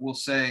this up will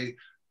say,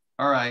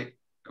 all right,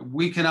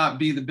 we cannot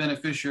be the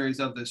beneficiaries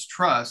of this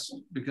trust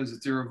because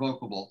it's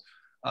irrevocable.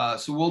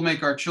 So we'll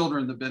make our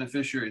children the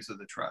beneficiaries of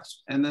the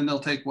trust. And then they'll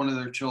take one of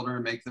their children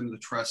and make them the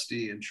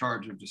trustee in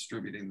charge of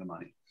distributing the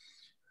money.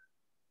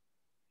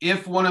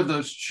 If one of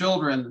those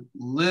children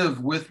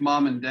live with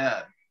mom and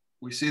dad,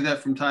 we see that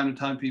from time to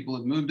time, people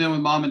have moved in with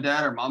mom and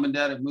dad, or mom and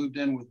dad have moved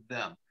in with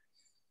them.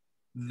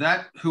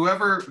 That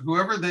whoever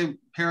the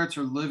parents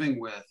are living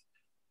with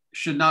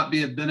should not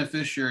be a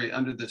beneficiary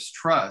under this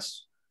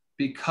trust,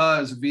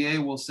 because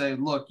VA will say,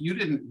 look, you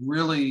didn't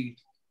really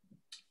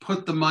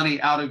put the money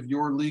out of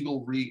your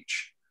legal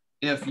reach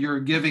if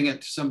you're giving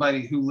it to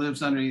somebody who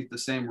lives underneath the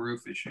same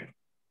roof as you.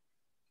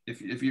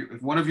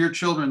 If one of your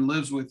children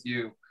lives with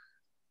you,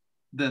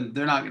 then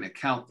they're not going to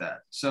count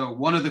that. So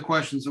one of the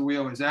questions that we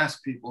always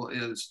ask people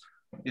is,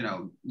 you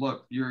know,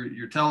 look,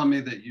 you're telling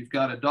me that you've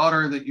got a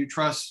daughter that you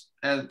trust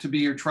to be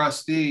your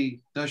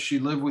trustee. Does she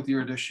live with you,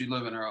 or does she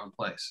live in her own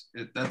place?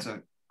 That's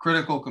a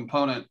critical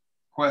component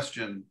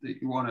question that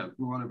we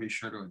want to be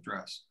sure to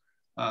address.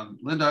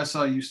 Linda, I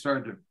saw you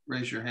started to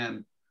raise your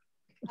hand.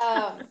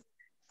 I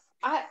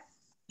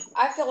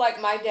feel like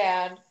my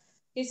dad,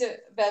 he's a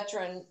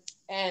veteran,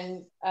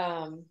 and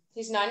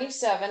he's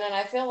 97, and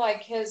I feel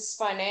like his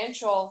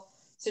financial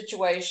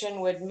situation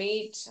would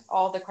meet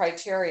all the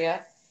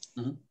criteria.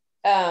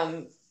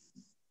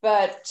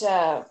 But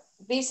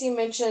VeeCee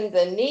mentioned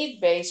the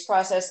need-based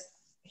process.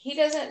 He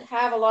doesn't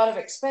have a lot of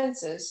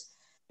expenses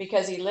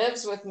because he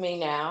lives with me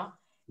now,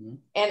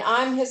 and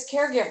I'm his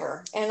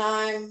caregiver, and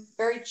I'm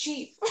very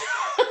cheap.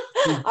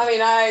 I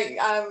mean,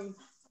 I'm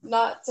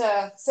not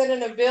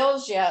sending him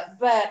bills yet,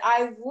 but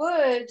I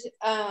would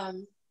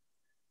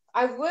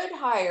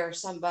hire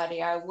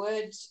somebody. I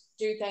would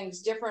do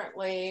things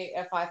differently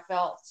if I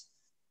felt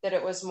that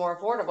it was more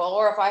affordable,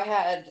 or if I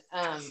had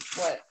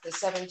the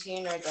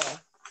 17 or the,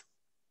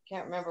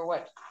 can't remember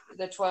what,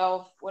 the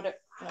 12,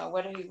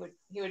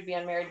 he would be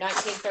unmarried,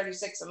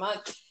 1936 a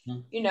month.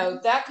 You know,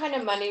 that kind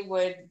of money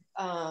would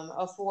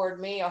afford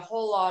me a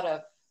whole lot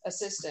of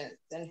assistance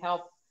and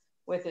help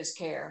with his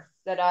care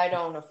that I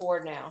don't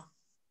afford now.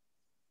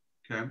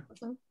 Okay.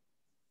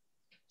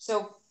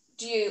 So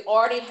do you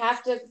already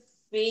have to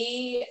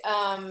be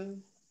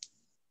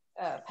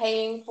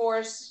paying for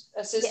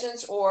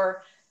assistance,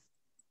 or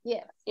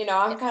you know,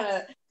 I'm kind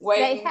of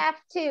waiting. They have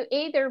to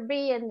either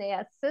be in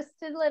the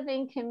assisted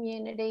living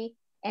community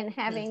and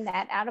having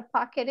that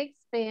out-of-pocket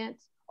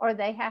expense, or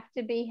they have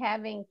to be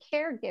having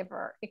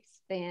caregiver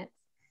expense,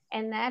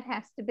 and that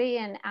has to be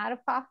an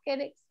out-of-pocket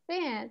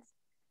expense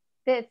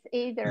that's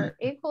either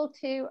equal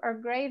to or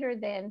greater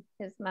than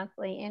his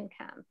monthly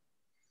income.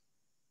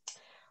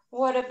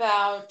 What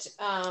about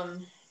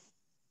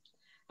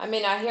I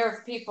mean, I hear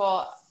of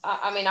people,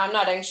 I mean, I'm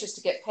not anxious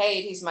to get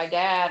paid. He's my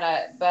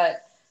dad,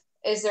 but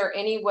is there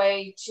any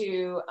way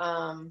to...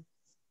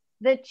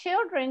 The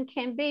children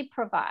can be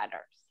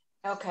providers.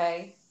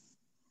 Okay.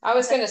 I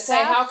was going to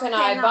say, how can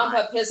I bump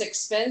up his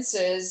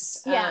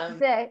expenses? Yeah,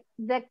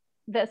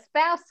 the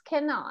spouse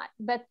cannot,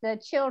 but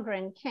the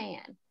children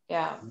can.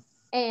 Yeah.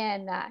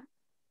 And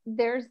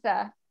there's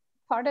a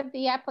part of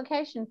the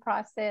application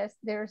process,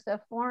 there's a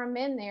form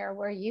in there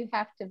where you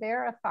have to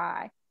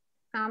verify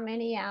how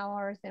many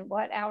hours and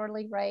what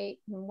hourly rate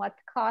and what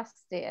the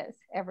cost is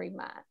every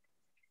month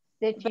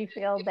that you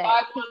feel that.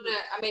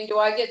 I mean, do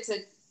I get to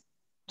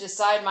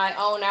decide my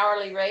own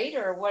hourly rate,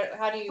 or what?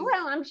 How do you?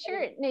 Well, I'm sure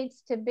it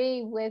needs to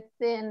be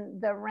within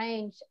the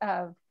range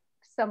of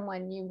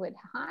someone you would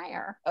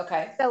hire.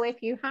 Okay. So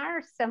if you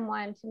hire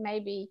someone to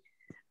maybe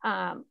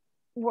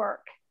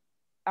work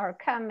or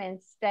come and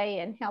stay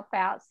and help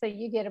out, so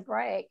you get a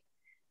break,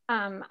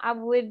 I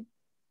would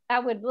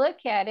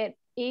look at it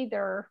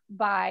either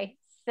by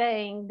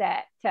saying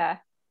that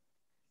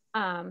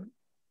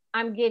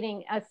I'm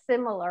getting a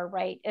similar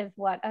rate as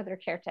what other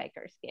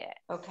caretakers get.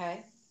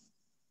 Okay,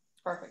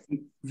 perfect.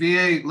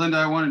 VA, Linda,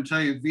 I want to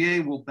tell you,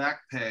 VA will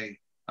back pay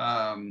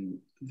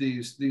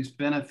these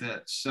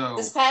benefits. So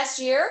this past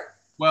year?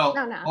 Well,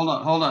 no.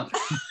 hold on.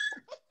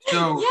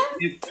 So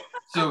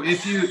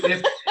if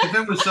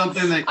it was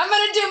something that I'm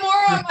gonna do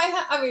more on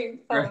my, I mean,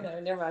 oh no,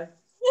 never mind.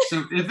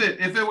 So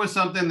if it was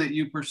something that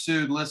you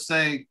pursued, let's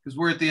say, because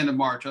we're at the end of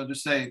March, I'll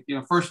just say,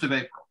 1st of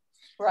April.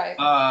 Right.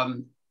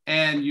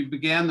 And you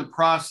began the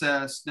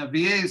process. Now,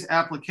 VA's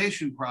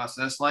application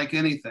process, like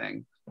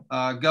anything,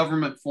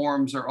 government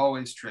forms are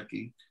always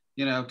tricky,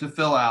 you know, to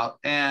fill out.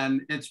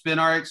 And it's been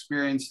our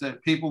experience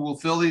that people will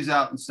fill these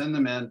out and send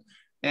them in,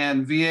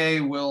 and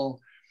VA will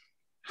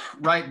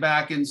write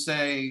back and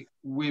say,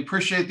 we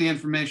appreciate the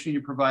information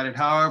you provided.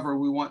 However,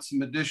 we want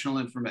some additional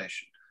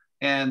information.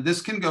 And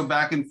this can go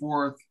back and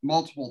forth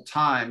multiple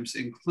times,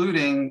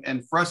 including,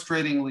 and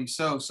frustratingly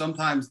so,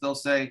 sometimes they'll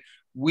say,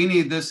 we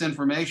need this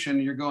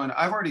information. You're going,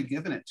 I've already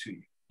given it to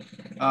you.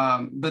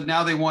 But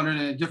now they want it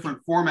in a different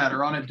format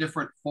or on a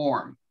different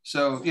form.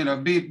 So, you know,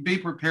 be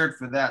prepared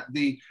for that.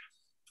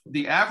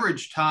 The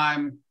average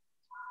time,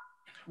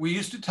 we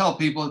used to tell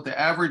people that the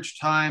average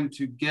time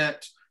to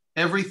get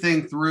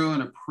everything through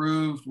and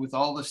approved with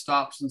all the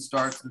stops and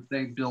starts that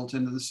they've built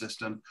into the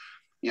system,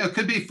 you know, it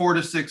could be 4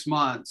 to 6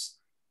 months.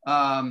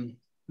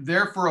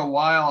 There for a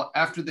while,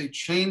 after they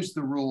changed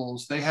the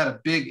rules, they had a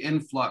big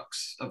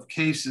influx of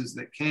cases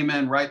that came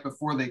in right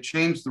before they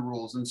changed the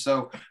rules. And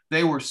so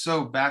they were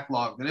so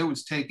backlogged that it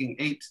was taking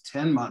 8 to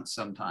 10 months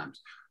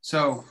sometimes.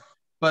 So,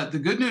 but the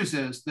good news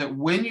is that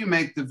when you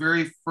make the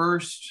very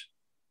first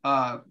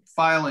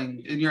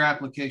filing in your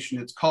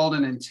application, it's called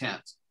an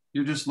intent.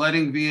 You're just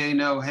letting VA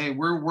know, hey,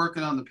 we're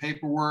working on the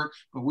paperwork,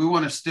 but we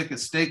want to stick a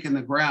stake in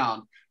the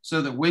ground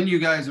so that when you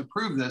guys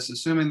approve this,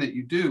 assuming that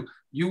you do,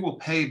 you will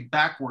pay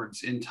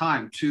backwards in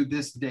time to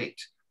this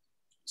date.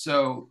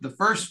 So the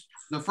first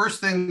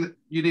thing that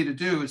you need to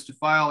do is to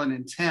file an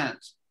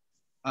intent,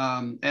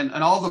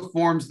 and all the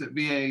forms that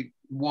VA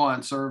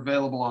wants are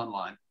available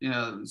online, you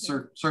know,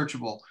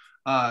 searchable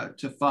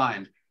to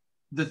find.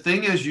 The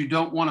thing is, you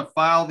don't want to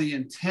file the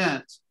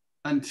intent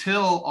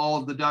until all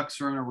of the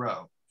ducks are in a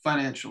row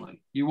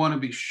financially. You want to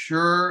be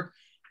sure,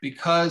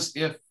 because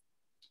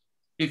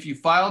if you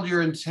filed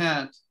your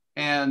intent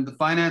and the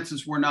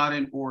finances were not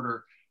in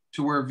order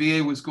to where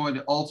VA was going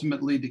to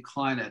ultimately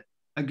decline it,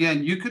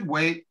 again, you could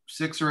wait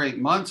 6 or 8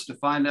 months to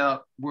find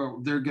out where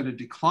they're going to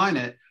decline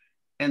it.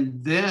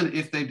 And then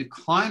if they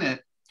decline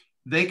it,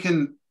 they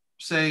can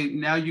say,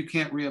 now you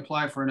can't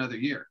reapply for another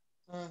year.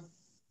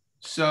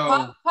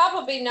 So Papa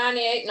will be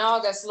 98 in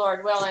August,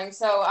 Lord willing.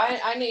 So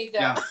I need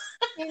yeah.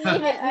 You need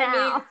it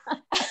now.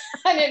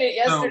 I need it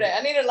yesterday.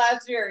 I need it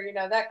last year, you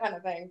know, that kind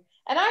of thing.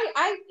 And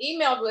I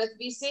emailed with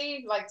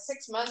VeeCee like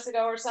 6 months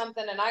ago or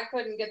something, and I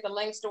couldn't get the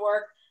links to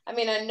work. I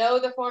mean, I know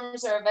the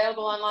forms are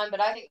available online, but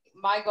I think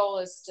my goal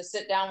is to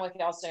sit down with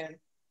y'all soon.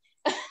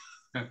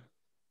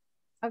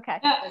 Okay.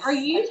 Are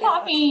you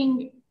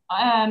talking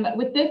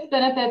with this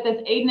benefit,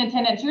 this aid and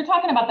attendance, you're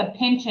talking about the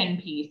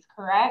pension piece,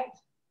 correct?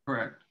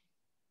 Correct.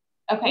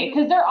 Okay,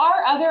 because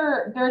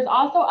there's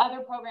also other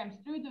programs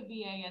through the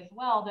VA as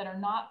well that are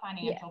not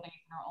financial based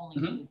and are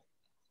only needs,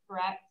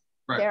 correct?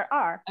 Right. There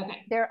are.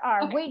 Okay. There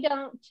are. Okay.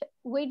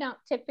 We don't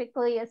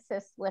typically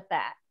assist with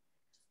that.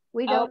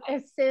 We don't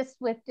assist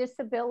with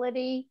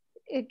disability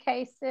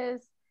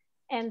cases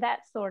and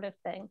that sort of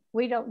thing.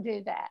 We don't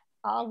do that.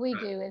 All we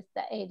do is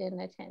the aid and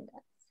attendance.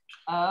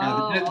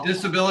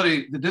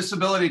 The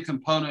disability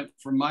component,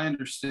 from my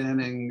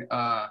understanding,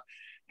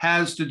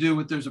 has to do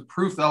with, there's a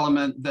proof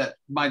element that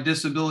my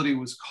disability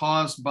was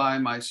caused by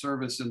my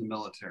service in the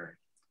military.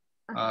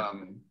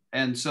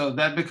 And so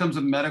that becomes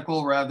a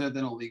medical rather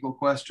than a legal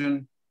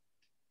question.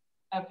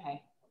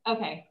 Okay.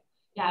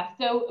 Yeah,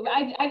 so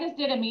I just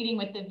did a meeting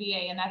with the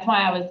VA, and that's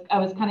why I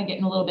was kind of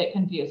getting a little bit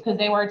confused, because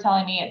they were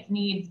telling me it's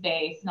needs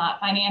based, not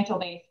financial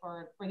based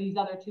for these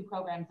other 2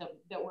 programs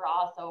that we're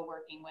also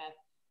working with,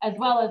 as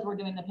well as we're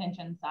doing the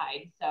pension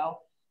side. So,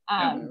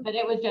 but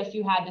it was just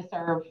you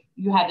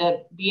had to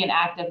be an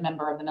active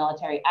member of the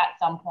military at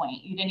some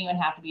point. You didn't even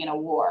have to be in a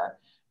war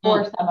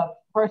for some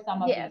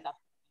of these.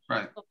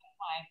 Right. So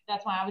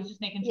that's why I was just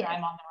making sure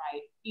I'm on the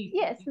right piece.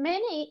 Yes,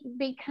 many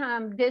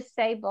become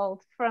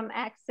disabled from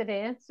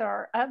accidents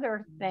or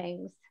other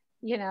things,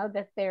 you know,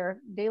 that they're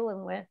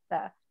dealing with.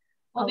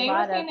 Well, they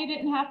were saying they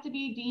didn't have to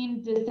be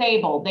deemed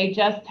disabled. They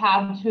just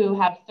have to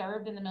have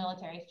served in the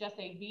military. It's just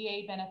a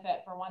VA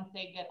benefit for once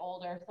they get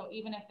older. So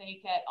even if they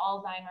get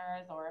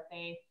Alzheimer's, or if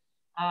they,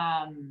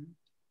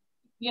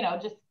 you know,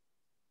 just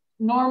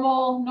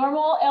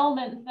normal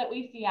ailments that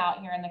we see out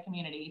here in the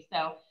community.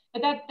 So,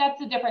 but that's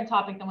a different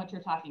topic than what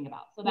you're talking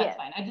about. So that's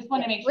fine. I just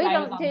want to make sure we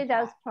don't do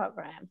those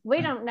programs.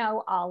 We don't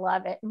know all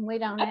of it, and we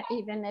don't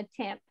even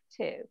attempt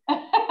to.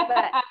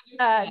 But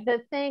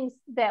the things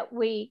that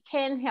we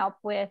can help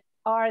with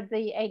are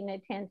the aid and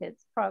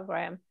attendance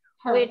program,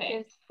 which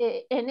is,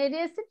 and it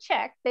is a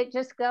check that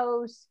just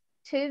goes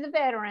to the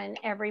veteran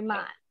every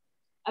month.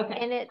 Okay.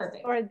 And it's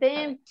for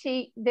them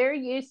to their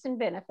use and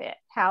benefit,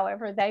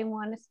 however they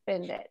want to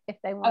spend it, if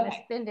they want to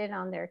spend it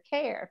on their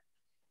care.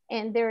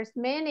 And there's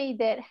many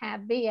that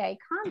have VA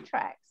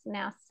contracts.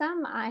 Now,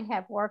 some I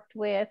have worked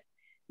with,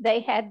 they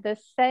had the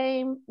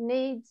same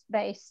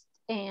needs-based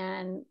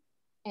and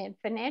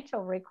financial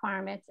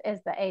requirements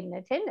as the aid and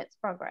attendance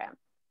program.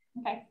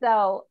 Okay.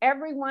 So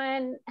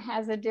everyone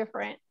has a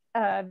different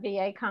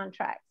VA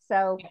contract.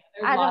 So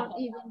I don't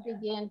even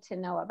begin to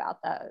know about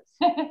those.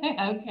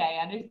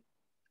 Okay.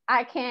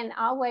 I can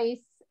always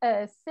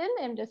send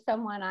them to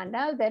someone I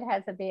know that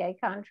has a VA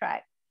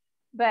contract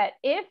But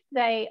if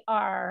they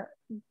are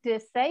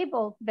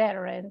disabled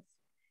veterans,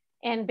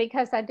 and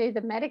because I do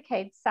the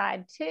Medicaid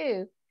side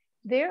too,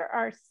 there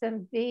are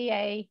some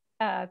VA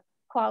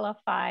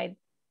qualified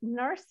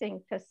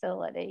nursing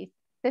facilities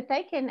that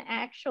they can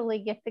actually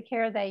get the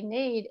care they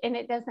need, and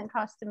it doesn't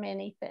cost them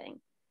anything.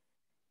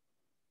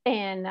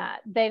 And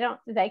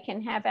they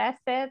can have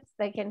assets,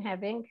 they can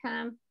have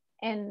income,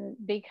 and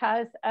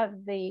because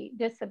of the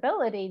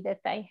disability that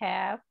they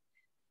have,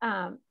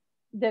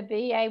 the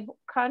VA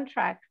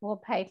contract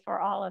will pay for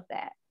all of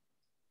that.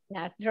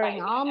 Now,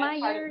 during all my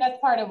years, that's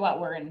part of what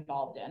we're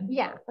involved in.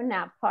 Yeah,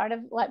 now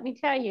let me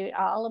tell you,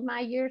 all of my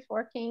years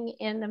working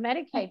in the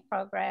Medicaid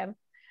program,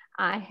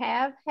 I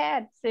have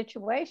had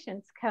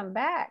situations come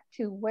back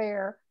to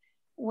where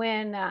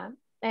when,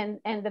 and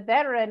the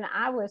veteran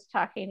I was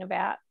talking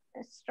about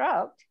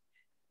stroked,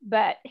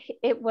 but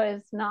it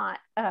was not,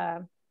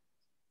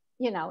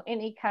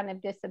 any kind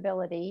of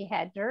disability he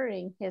had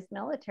during his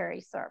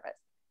military service.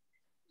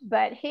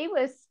 But he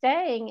was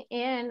staying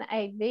in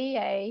a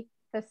VA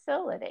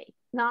facility,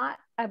 not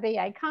a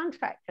VA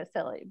contract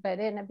facility, but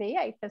in a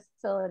VA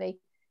facility.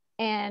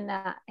 And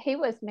he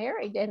was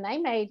married, and they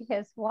made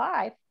his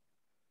wife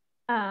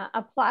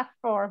apply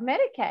for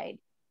Medicaid.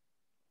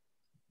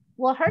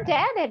 Well, her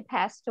dad had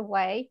passed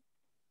away,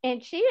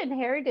 and she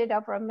inherited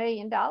over $1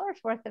 million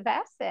worth of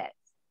assets.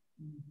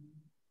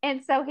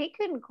 And so he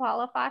couldn't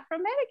qualify for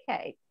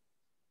Medicaid.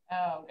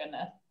 Oh,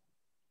 goodness.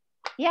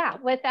 Yeah,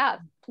 without,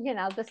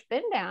 the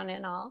spin down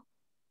and all.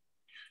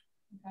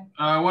 Okay.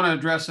 I want to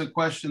address a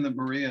question that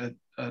Maria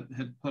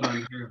had put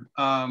on here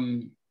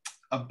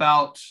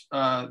about,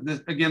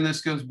 this, again,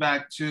 this goes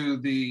back to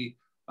the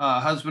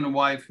husband and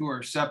wife who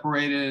are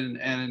separated.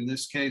 And in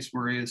this case,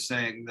 Maria is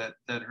saying that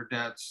her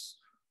dad's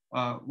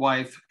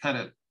wife kind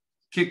of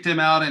kicked him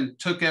out and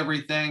took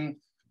everything.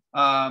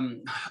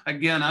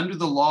 Again, under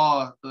the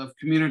law of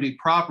community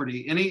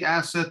property, any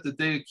asset that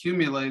they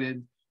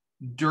accumulated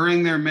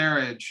during their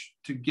marriage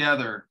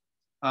together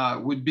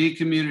would be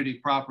community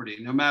property,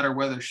 no matter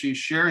whether she's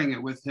sharing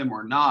it with him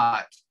or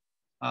not.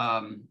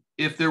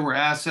 If there were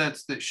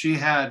assets that she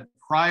had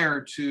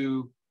prior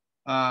to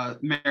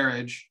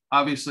marriage,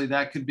 obviously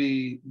that could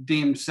be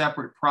deemed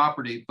separate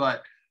property,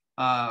 but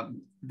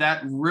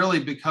that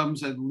really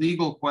becomes a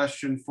legal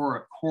question for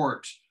a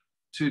court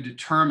to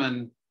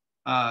determine.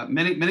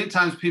 Many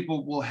times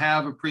people will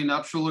have a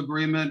prenuptial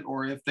agreement,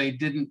 or if they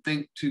didn't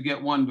think to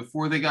get one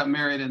before they got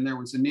married and there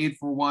was a need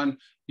for one,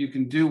 you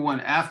can do one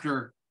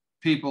after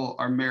people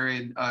are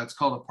married. It's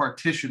called a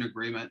partition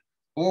agreement.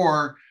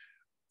 Or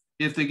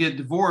if they get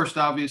divorced,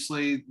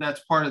 obviously that's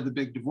part of the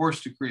big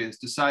divorce decree, is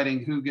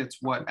deciding who gets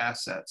what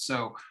assets.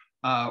 So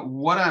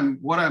what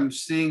I'm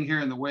seeing here,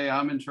 and the way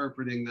I'm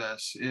interpreting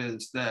this,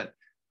 is that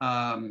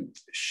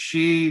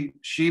she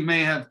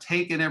may have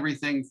taken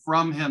everything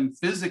from him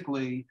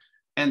physically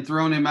and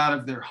thrown him out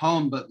of their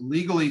home, but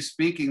legally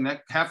speaking,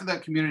 that half of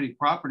that community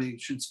property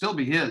should still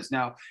be his.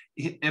 Now,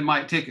 it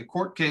might take a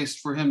court case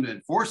for him to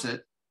enforce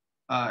it.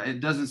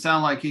 It doesn't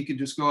sound like he could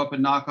just go up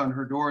and knock on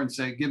her door and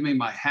say, give me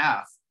my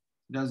half.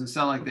 It doesn't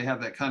sound like they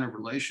have that kind of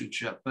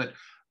relationship. But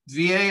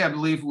VA, I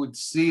believe, would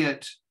see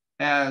it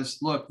as,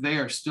 look, they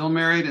are still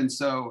married, and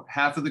so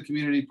half of the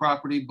community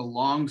property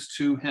belongs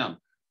to him.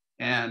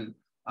 And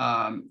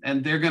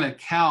they're going to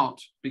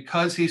count,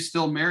 because he's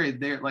still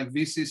married, they're, like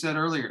VeeCee said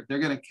earlier, they're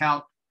going to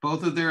count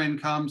both of their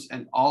incomes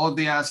and all of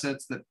the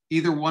assets that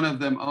either one of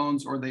them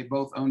owns or they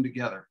both own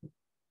together.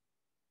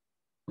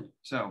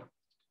 So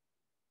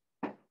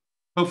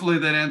hopefully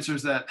that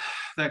answers that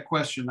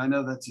question. I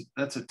know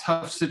that's a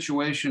tough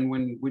situation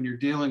when you're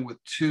dealing with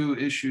two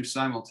issues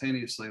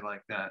simultaneously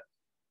like that,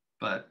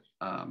 but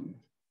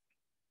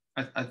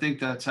I think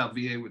that's how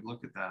VA would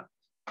look at that.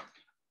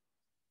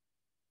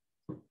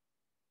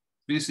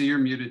 VeeCee, you're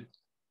muted.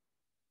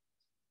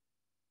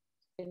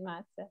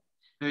 Myself.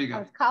 There you go. I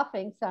was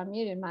coughing, so I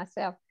muted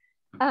myself.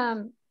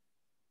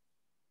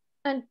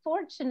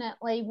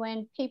 Unfortunately,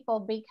 when people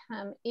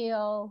become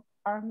ill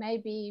or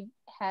maybe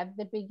have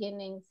the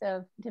beginnings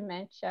of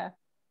dementia,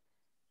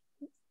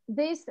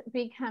 these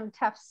become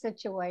tough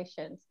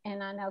situations.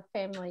 And I know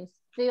families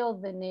feel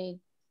the need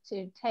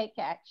to take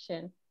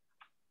action.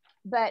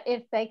 But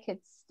if they could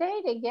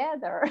stay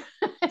together,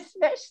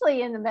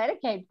 especially in the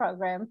Medicaid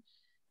program,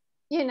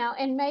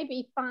 and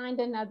maybe find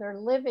another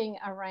living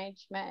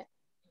arrangement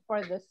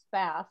for the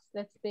spouse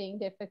that's being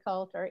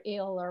difficult or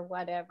ill or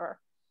whatever,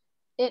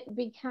 it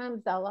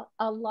becomes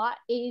a lot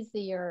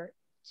easier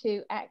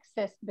to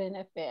access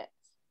benefits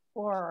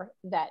for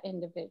that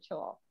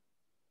individual.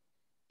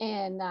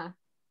 And,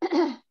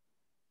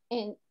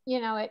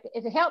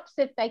 it helps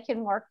if they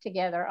can work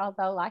together.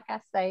 Although, like I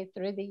say,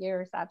 through the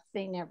years, I've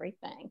seen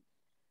everything.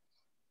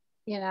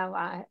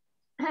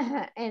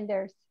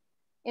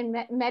 And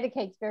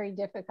Medicaid's very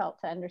difficult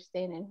to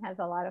understand and has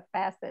a lot of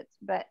facets,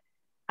 but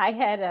I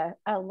had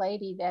a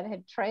lady that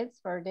had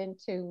transferred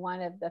into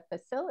one of the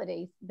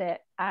facilities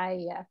that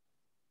I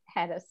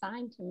had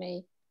assigned to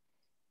me,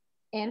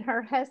 and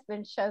her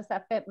husband shows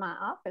up at my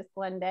office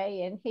one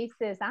day and he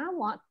says, I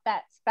want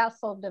that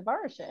spousal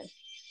diversion.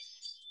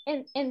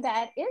 And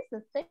that is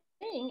a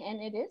thing,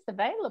 and it is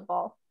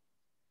available.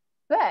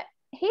 But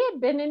he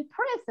had been in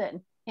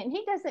prison, and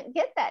he doesn't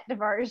get that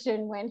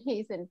diversion when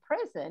he's in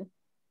prison.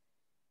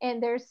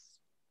 And there's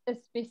a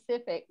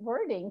specific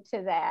wording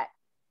to that.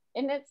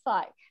 And it's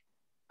like,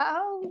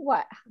 oh,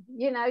 what?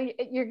 You know,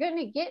 you're going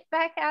to get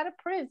back out of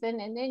prison,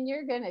 and then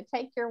you're going to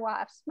take your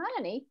wife's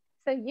money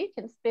so you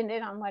can spend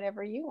it on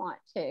whatever you want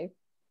to.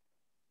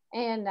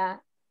 And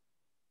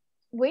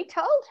we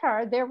told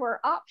her there were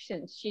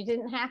options. She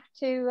didn't have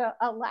to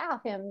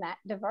allow him that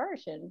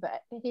diversion,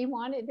 but he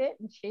wanted it,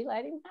 and she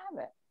let him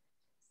have it.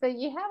 So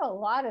you have a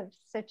lot of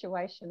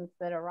situations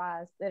that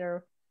arise that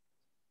are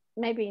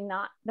maybe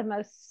not the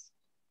most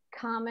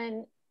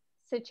common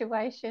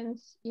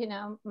situations. You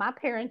know, my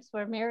parents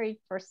were married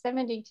for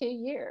 72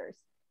 years,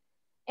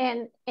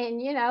 and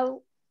you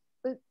know,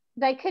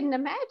 they couldn't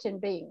imagine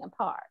being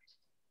apart.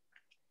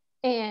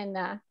 And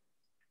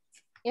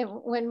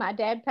when my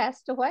dad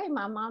passed away,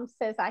 my mom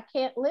says, I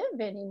can't live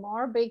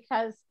anymore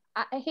because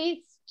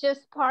he's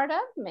just part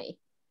of me.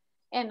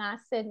 And I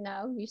said,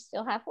 no, you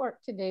still have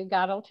work to do.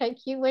 God will take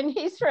you when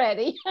he's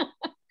ready.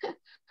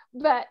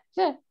 But,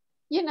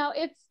 you know,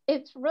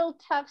 it's real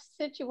tough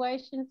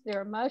situations.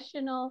 They're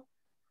emotional.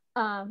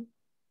 And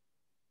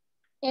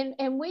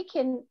we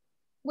can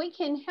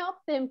help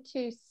them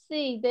to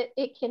see that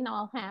it can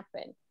all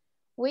happen.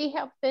 We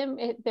help them,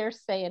 they're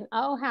saying,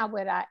 oh, how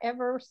would I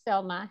ever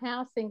sell my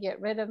house and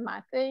get rid of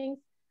my things?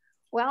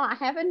 Well, I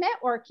have a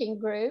networking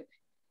group,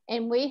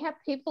 and we have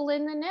people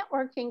in the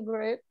networking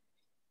group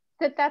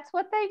that's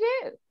what they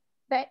do.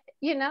 That,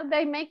 you know,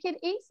 they make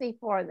it easy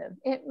for them.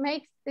 It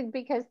makes it,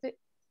 because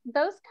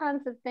those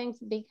kinds of things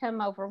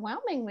become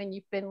overwhelming when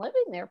you've been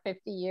living there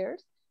 50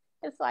 years.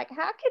 It's like, how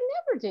can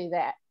I never do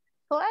that?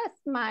 Plus,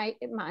 my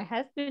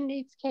husband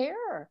needs care,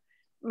 or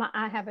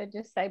I have a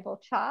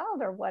disabled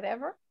child or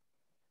whatever.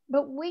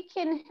 But we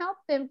can help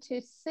them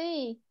to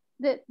see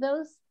that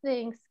those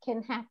things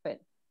can happen.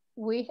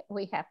 We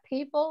have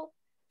people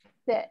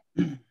that,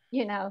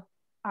 you know,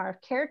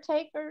 are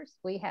caretakers.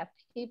 We have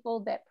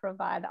people that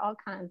provide all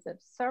kinds of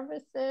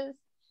services.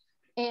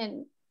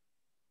 And,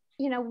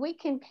 you know, we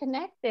can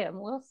connect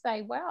them. We'll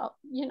say, well,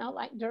 you know,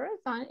 like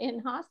Dura's in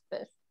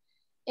hospice.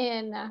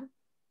 And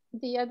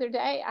the other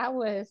day I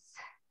was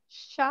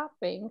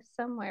shopping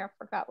somewhere,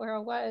 I forgot where I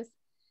was.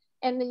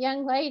 And the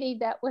young lady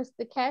that was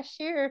the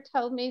cashier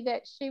told me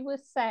that she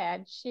was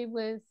sad. She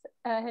was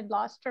had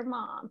lost her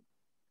mom.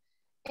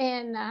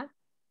 And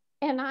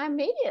I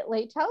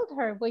immediately told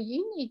her, well,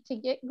 you need to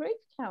get grief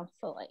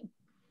counseling.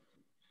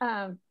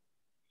 And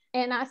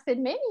I said,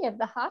 many of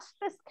the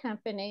hospice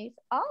companies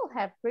all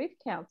have grief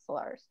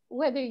counselors,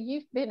 whether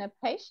you've been a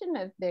patient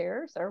of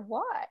theirs or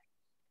what.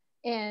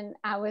 And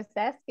I was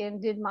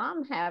asking, did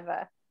Mom have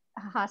a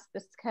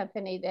hospice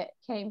company that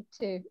came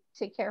to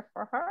care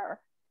for her,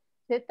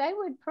 that they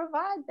would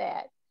provide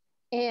that?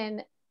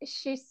 And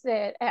she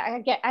said,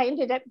 I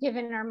ended up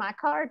giving her my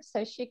card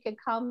so she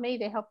could call me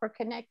to help her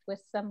connect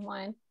with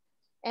someone.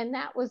 And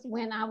that was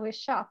when I was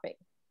shopping.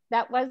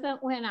 That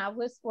wasn't when I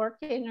was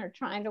working or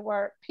trying to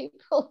work.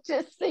 People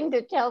just seem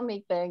to tell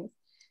me things.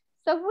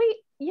 So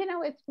you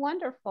know, it's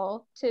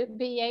wonderful to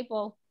be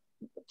able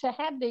to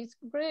have these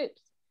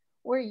groups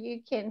where you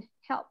can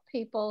help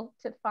people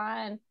to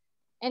find,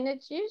 and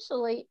it's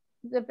usually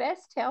the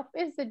best help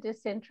is a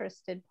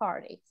disinterested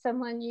party,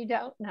 someone you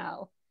don't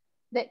know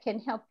that can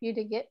help you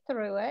to get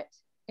through it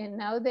and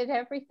know that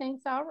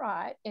everything's all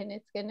right and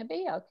it's going to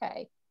be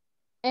okay.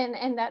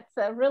 And that's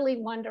a really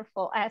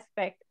wonderful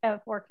aspect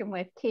of working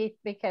with Keith,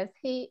 because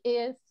he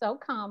is so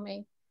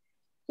calming.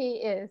 He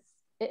is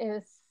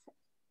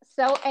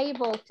so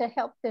able to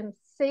help them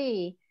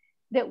see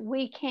that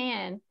we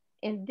can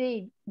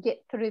indeed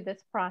get through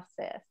this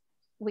process.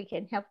 We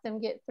can help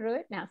them get through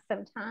it. Now,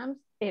 sometimes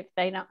if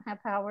they don't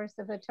have powers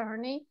of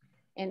attorney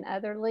and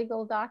other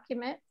legal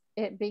documents,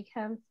 it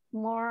becomes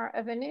more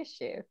of an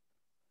issue.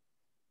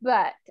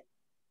 But,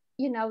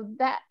 you know,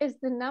 that is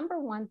the number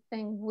one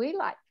thing we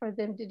like for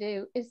them to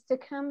do, is to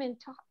come and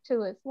talk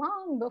to us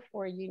long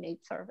before you need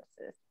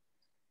services.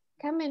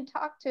 Come and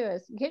talk to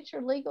us, get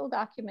your legal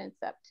documents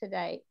up to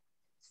date,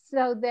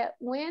 so that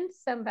when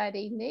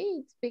somebody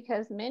needs,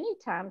 because many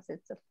times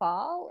it's a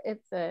fall,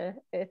 it's an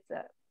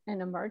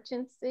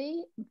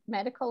emergency,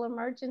 medical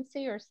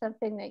emergency, or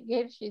something that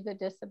gives you the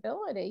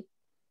disability,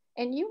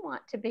 and you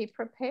want to be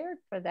prepared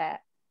for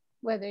that,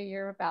 whether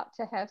you're about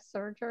to have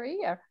surgery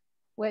or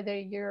whether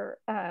you're,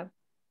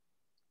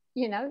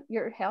 you know,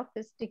 your health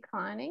is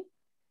declining.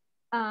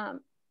 And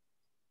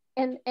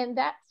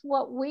that's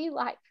what we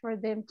like for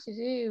them to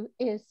do,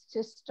 is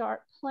to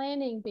start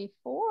planning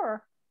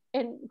before.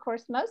 And of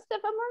course, most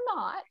of them are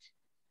not,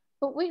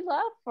 but we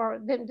love for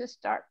them to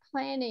start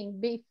planning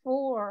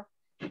before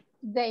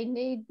they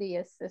need the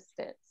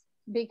assistance,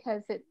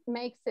 because it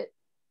makes it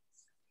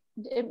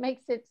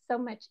so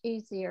much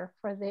easier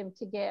for them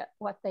to get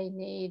what they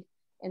need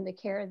and the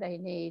care they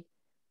need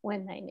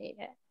when they need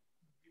it.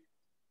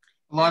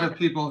 A lot of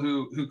people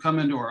who come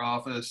into our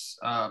office,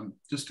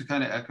 just to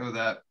kind of echo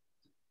that,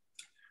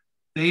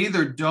 they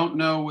either don't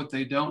know what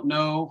they don't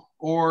know,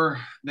 or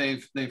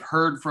they've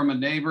heard from a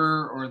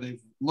neighbor, or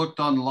they've looked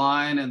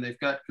online and they've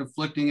got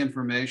conflicting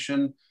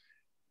information,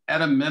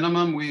 at a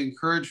minimum, we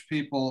encourage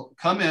people,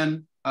 come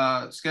in,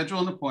 schedule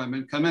an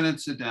appointment, come in and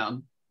sit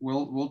down.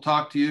 We'll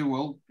talk to you.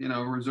 We'll,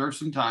 reserve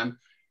some time,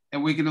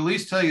 and we can at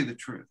least tell you the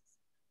truth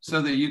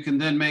so that you can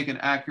then make an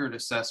accurate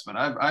assessment.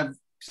 I've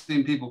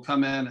seen people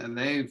come in and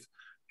they've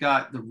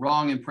got the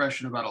wrong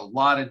impression about a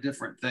lot of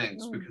different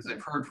things because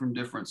they've heard from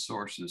different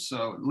sources.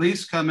 So at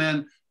least come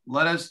in,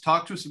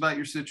 talk to us about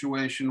your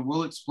situation.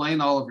 We'll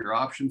explain all of your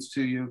options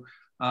to you.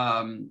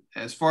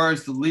 As far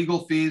as the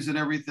legal fees and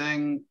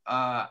everything,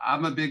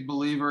 I'm a big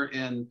believer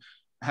in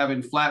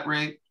having flat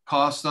rate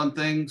costs on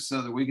things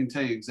so that we can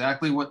tell you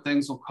exactly what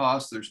things will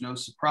cost. There's no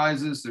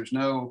surprises. There's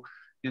no,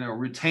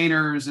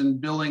 retainers and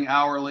billing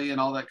hourly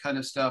and all that kind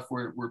of stuff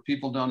where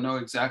people don't know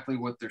exactly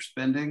what they're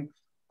spending.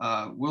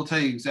 We'll tell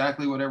you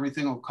exactly what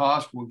everything will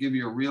cost. We'll give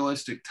you a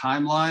realistic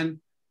timeline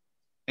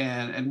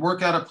and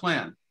work out a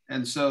plan.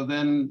 And so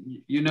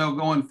then,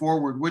 going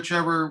forward,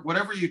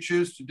 whatever you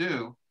choose to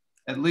do,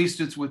 at least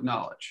it's with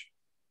knowledge.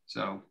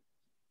 So.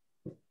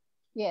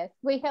 Yes,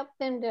 we help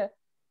them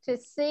to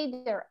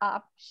see their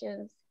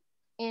options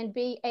and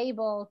be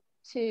able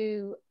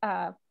to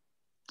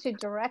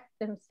direct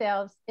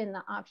themselves in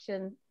the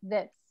option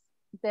that's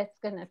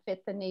going to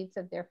fit the needs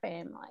of their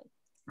family.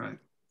 Right.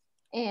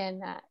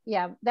 And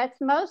yeah, that's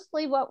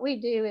mostly what we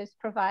do is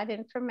provide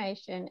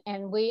information,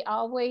 and we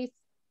always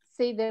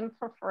see them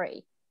for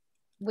free.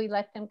 We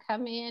let them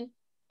come in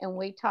and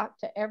we talk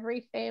to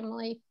every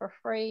family for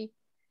free.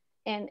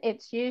 And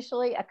it's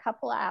usually a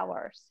couple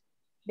hours,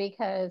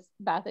 because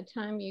by the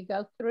time you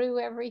go through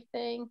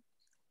everything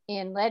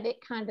and let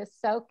it kind of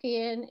soak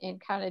in and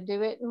kind of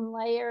do it in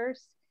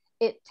layers,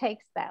 it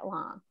takes that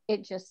long.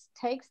 It just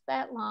takes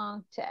that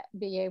long to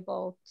be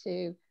able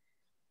to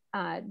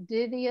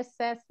do the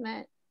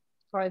assessment,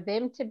 for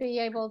them to be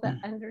able to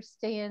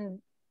understand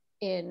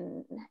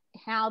in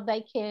how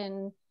they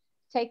can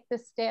take the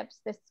steps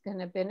that's going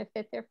to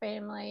benefit their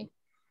family.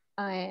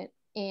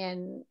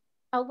 And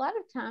a lot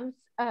of times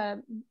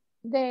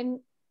then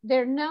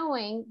they're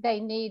knowing they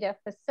need a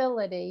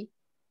facility,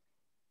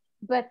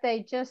 but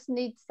they just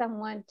need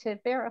someone to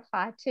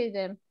verify to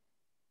them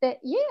that,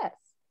 yes,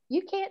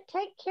 you can't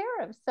take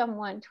care of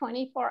someone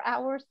 24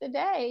 hours a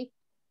day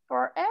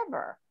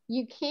forever.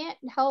 You can't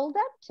hold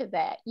up to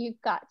that.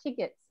 You've got to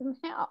get some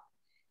help.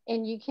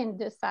 And you can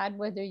decide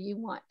whether you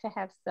want to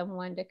have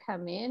someone to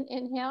come in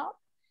and help,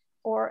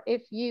 or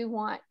if you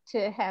want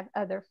to have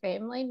other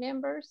family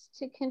members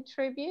to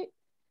contribute.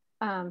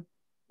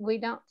 We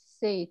don't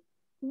see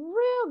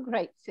real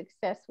great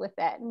success with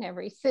that in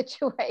every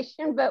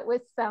situation, but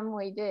with some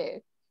we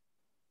do.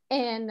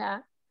 And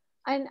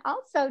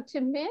also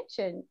to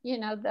mention,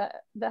 the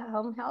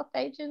home health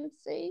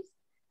agencies,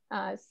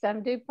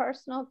 some do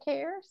personal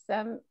care,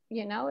 some,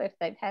 if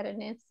they've had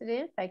an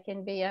incident, they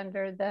can be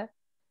under the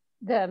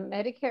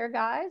Medicare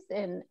guys,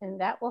 and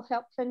that will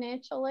help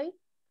financially.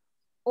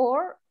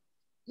 Or,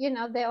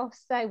 they'll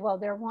say, well,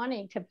 they're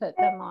wanting to put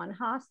them on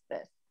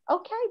hospice.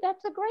 Okay,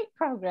 that's a great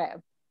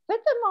program.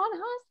 Put them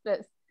on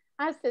hospice.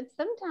 I said,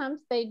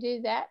 sometimes they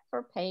do that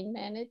for pain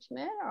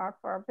management or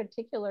for a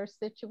particular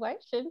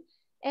situation,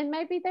 and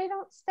maybe they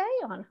don't stay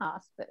on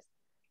hospice,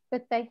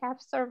 but they have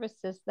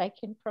services they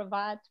can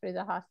provide through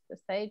the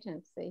hospice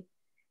agency,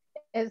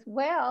 as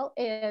well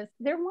as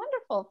they're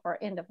wonderful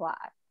for end of life,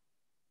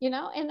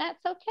 and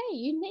that's okay.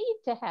 You need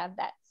to have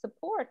that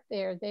support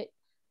there,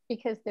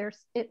 because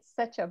it's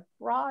such a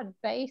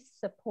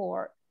broad-based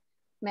support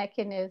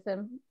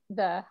mechanism,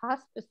 the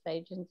hospice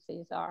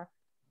agencies are.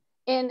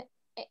 And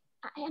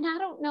I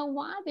don't know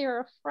why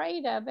they're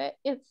afraid of it.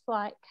 It's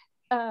like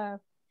that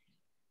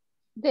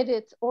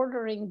it's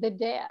ordering the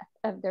death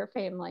of their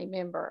family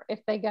member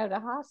if they go to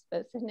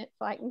hospice. And it's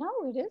like, no,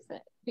 it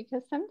isn't,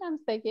 because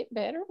sometimes they get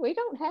better. We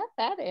don't have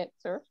that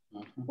answer.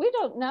 We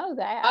don't know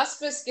that.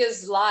 Hospice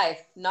gives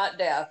life, not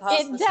death.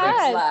 Hospice it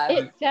does. gives life.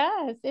 It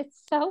does.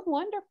 It's so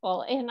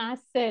wonderful. And I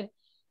said,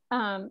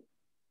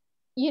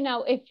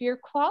 if you're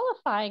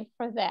qualifying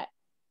for that,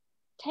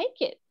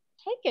 take it.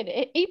 Even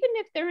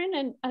if they're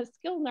in a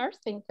skilled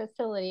nursing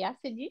facility, I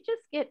said, you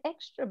just get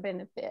extra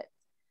benefits.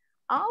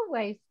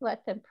 Always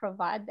let them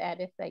provide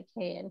that if they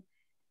can.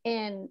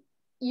 And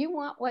you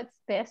want what's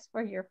best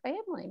for your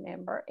family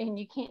member, and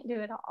you can't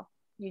do it all.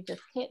 You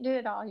just can't do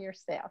it all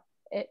yourself.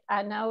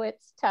 I know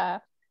it's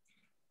tough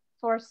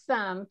for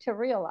some to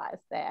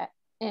realize that.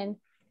 And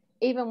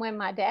even when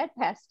my dad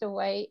passed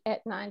away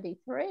at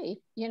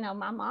 93,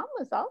 my mom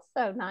was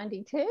also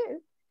 92,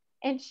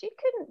 and she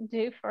couldn't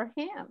do for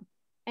him.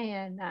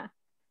 And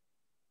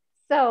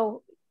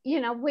so,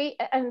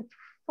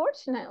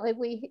 unfortunately,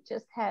 we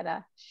just had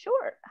a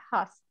short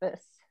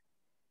hospice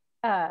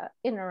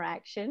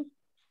interaction,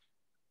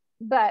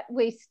 but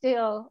we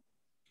still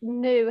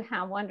knew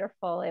how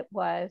wonderful it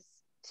was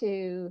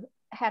to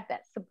have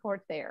that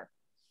support there.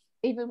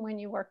 Even when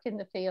you work in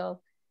the field,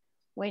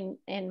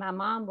 and my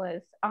mom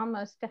was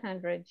almost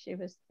 100, she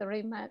was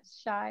 3 months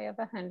shy of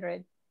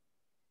 100.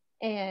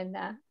 And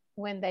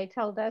when they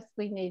told us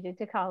we needed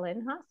to call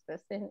in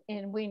hospice,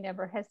 and we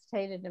never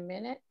hesitated a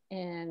minute.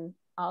 And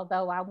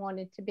although I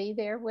wanted to be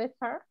there with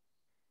her,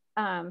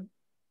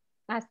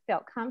 I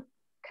felt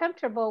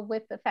comfortable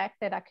with the fact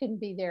that I couldn't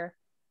be there.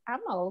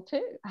 I'm old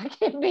too. I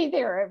can't be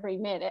there every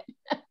minute.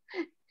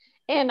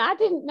 And I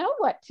didn't know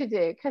what to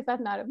do because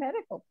I'm not a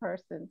medical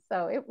person.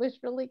 So it was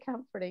really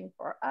comforting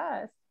for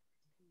us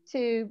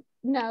to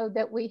know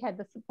that we had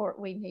the support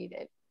we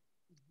needed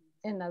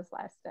in those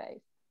last days.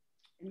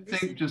 I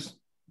think just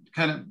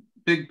kind of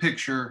big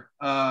picture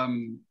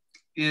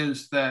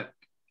is that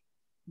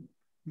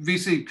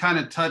VeeCee kind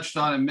of touched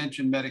on and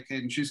mentioned Medicaid,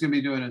 and she's going to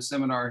be doing a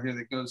seminar here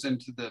that goes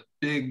into the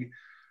big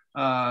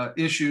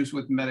issues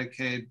with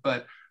Medicaid.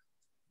 But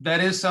that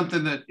is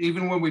something that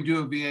even when we do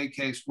a VA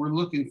case, we're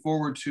looking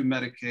forward to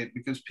Medicaid,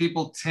 because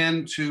people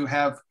tend to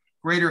have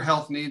greater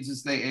health needs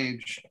as they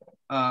age.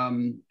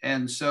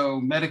 And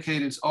so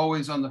Medicaid is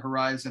always on the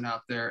horizon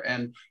out there.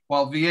 And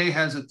while VA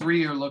has a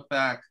 3-year look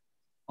back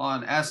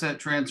on asset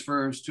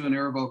transfers to an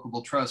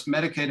irrevocable trust,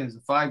 Medicaid has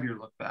a 5-year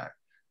look back.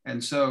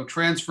 And so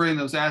transferring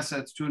those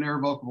assets to an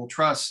irrevocable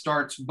trust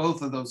starts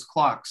both of those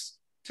clocks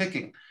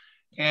ticking.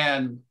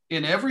 And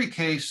in every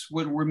case,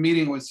 when we're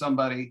meeting with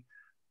somebody,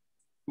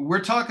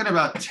 we're talking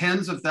about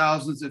tens of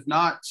thousands, if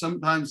not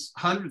sometimes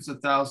hundreds of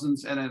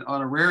thousands, and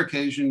on a rare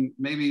occasion,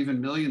 maybe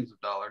even millions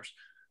of dollars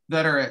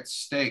that are at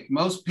stake.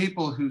 Most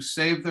people who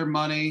save their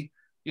money,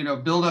 you know,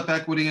 build up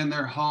equity in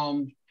their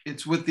home,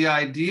 it's with the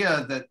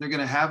idea that they're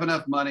going to have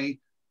enough money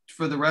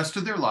for the rest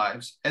of their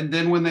lives. And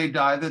then when they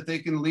die, that they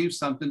can leave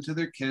something to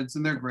their kids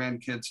and their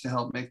grandkids to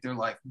help make their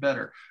life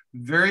better.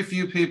 Very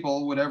few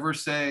people would ever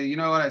say, you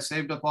know what, I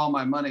saved up all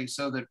my money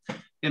so that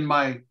in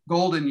my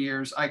golden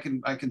years, I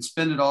can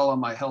spend it all on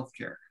my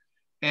healthcare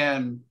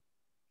and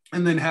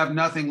then have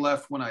nothing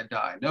left when I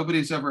die.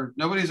 Nobody's ever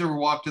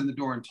walked in the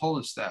door and told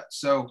us that.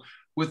 So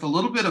with a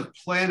little bit of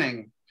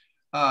planning,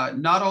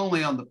 not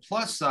only on the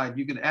plus side,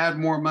 you can add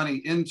more money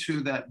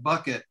into that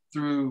bucket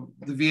through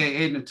the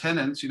VA aid and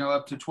attendance, you know,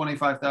 up to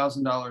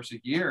 $25,000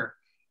 a year,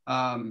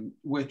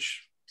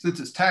 which since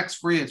it's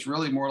tax-free, it's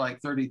really more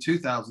like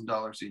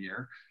 $32,000 a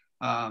year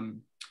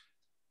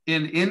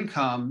in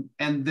income.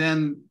 And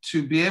then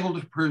to be able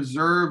to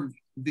preserve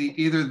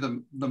either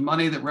the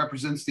money that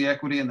represents the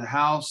equity in the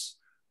house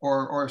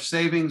or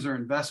savings or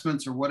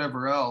investments or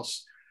whatever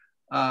else,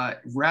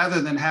 rather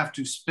than have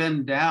to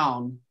spend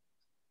down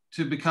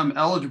to become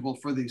eligible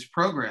for these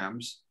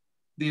programs,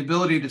 the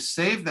ability to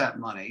save that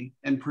money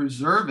and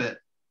preserve it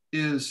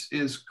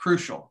is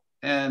crucial.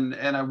 And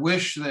I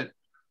wish that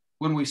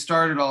when we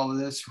started all of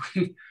this,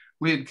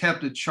 we had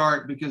kept a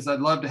chart, because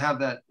I'd love to have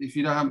that. If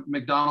you know how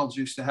McDonald's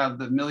used to have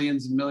the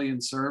millions and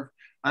millions served,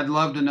 I'd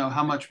love to know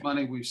how much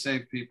money we've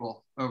saved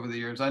people over the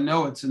years. I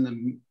know it's in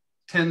the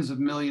tens of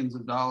millions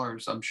of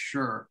dollars, I'm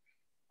sure.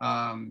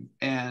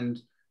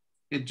 And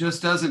it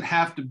just doesn't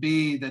have to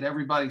be that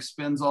everybody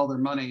spends all their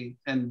money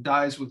and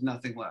dies with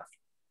nothing left.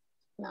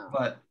 No.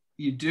 But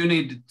you do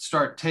need to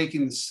start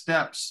taking the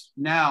steps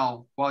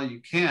now while you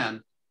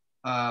can,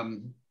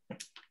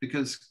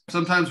 because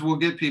sometimes we'll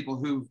get people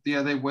who,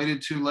 they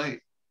waited too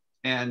late.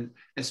 And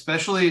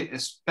especially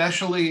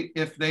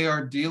if they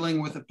are dealing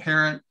with a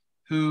parent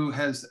who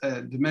has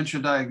a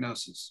dementia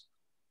diagnosis.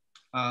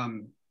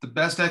 The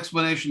best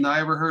explanation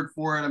I ever heard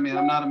for it, I mean,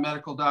 I'm not a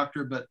medical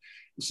doctor, but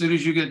as soon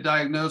as you get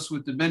diagnosed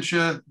with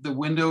dementia, the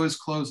window is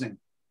closing,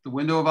 the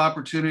window of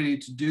opportunity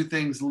to do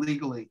things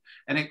legally.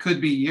 And it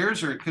could be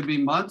years, or it could be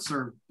months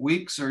or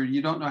weeks, or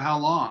you don't know how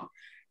long.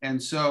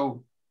 And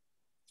so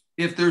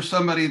if there's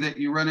somebody that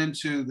you run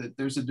into that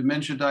there's a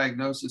dementia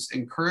diagnosis,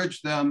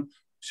 encourage them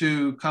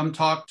to come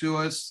talk to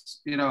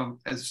us,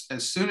 as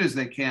soon as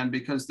they can,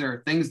 because there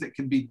are things that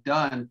can be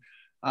done.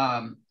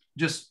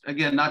 Just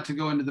again, not to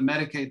go into the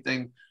Medicaid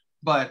thing,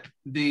 but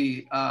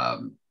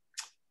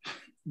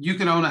you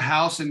can own a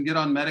house and get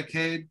on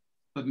Medicaid,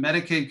 but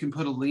Medicaid can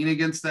put a lien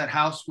against that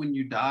house when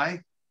you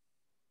die.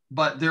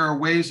 But there are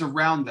ways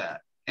around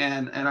that.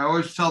 And I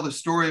always tell the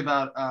story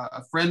about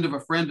a friend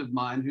of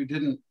mine who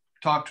didn't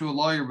talk to a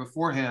lawyer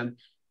beforehand,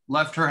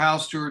 left her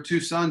house to her two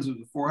sons. It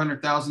was a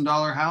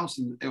 $400,000 house,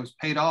 and it was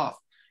paid off.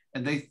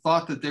 And they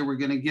thought that they were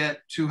going to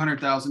get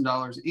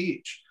 $200,000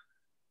 each.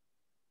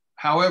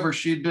 However,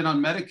 she'd been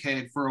on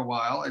Medicaid for a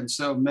while. And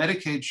so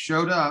Medicaid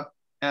showed up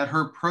at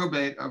her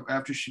probate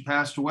after she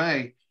passed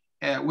away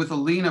with a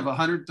lien of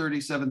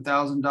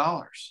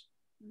 $137,000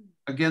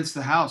 against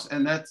the house.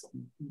 And that's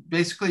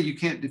basically, you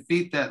can't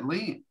defeat that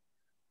lien.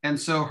 And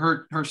so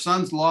her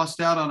sons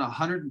lost out on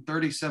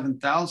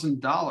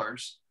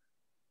 $137,000.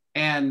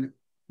 And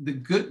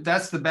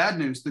that's the bad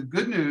news. The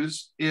good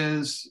news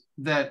is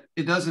that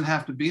it doesn't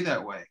have to be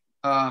that way.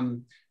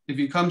 If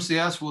you come see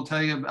us, we'll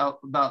tell you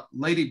about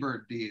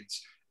ladybird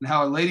deeds and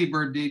how a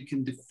ladybird deed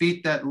can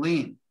defeat that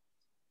lien.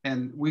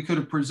 And we could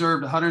have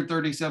preserved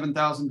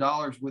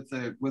 $137,000 with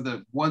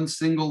a one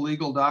single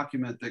legal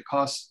document that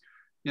costs,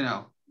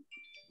 I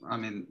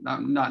mean,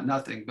 not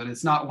nothing, but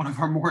it's not one of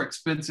our more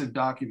expensive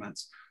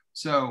documents.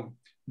 So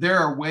there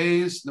are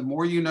ways, the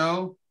more you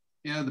know,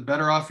 the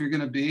better off you're going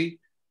to be.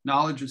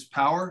 knowledge is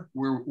power.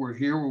 We're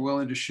here, we're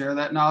willing to share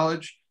that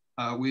knowledge.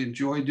 We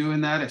enjoy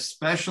doing that,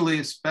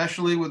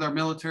 especially with our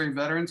military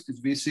veterans,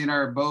 because VeeCee and I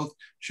are both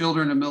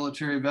children of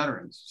military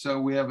veterans. So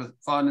we have a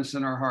fondness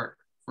in our heart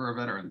for our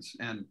veterans.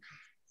 And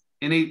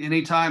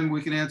anytime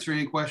we can answer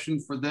any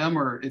questions for them,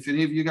 or if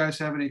any of you guys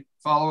have any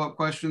follow-up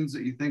questions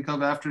that you think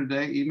of after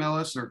today, email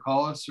us or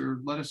call us or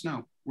let us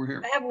know. We're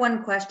here. I have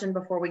one question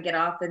before we get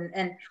off.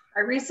 And I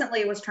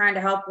recently was trying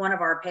to help one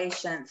of our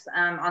patients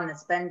on the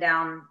spend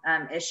down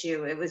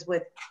issue. It was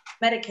with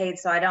Medicaid,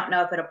 so I don't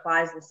know if it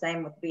applies the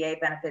same with VA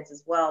benefits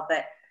as well,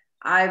 but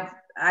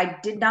I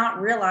did not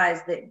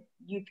realize that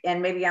you,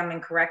 and maybe I'm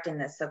incorrect in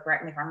this, so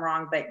correct me if I'm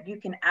wrong, but you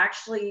can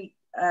actually,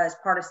 as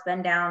part of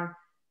spend down,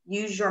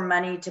 use your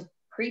money to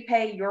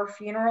prepay your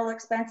funeral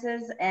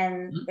expenses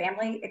and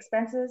family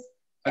expenses.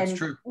 That's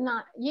true.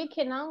 You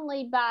can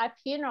only buy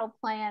funeral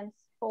plans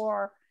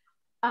for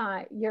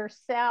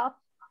yourself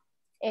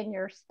and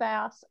your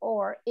spouse,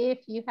 or if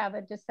you have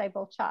a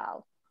disabled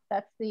child.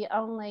 That's the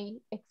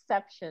only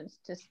exceptions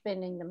to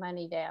spending the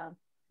money down.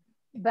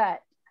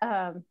 But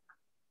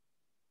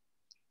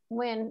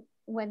when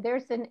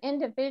there's an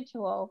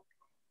individual,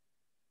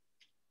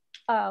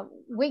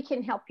 we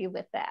can help you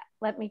with that,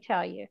 let me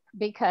tell you,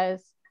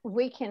 because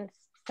we can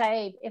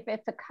save, if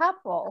it's a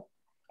couple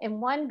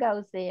and one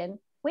goes in,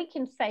 we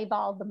can save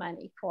all the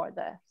money for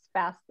the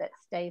spouse that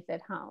stays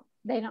at home.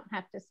 They don't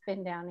have to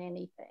spend down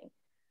anything.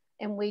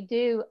 And we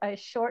do a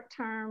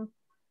short-term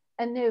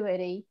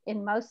annuity.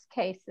 In most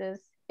cases,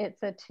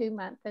 it's a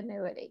 2-month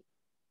annuity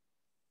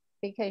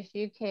because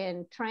you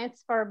can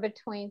transfer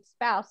between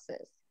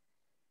spouses.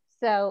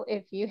 So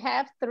if you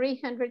have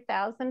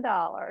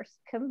 $300,000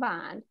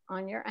 combined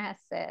on your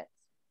assets,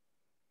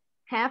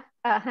 half,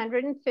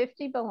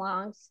 150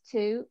 belongs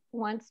to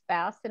one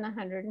spouse and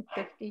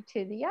 150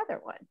 to the other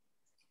one.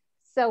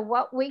 So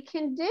what we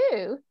can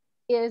do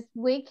is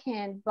we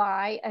can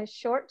buy a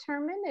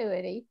short-term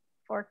annuity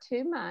for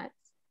 2 months.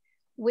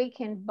 We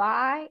can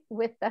buy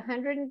with the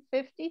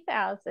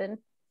 150,000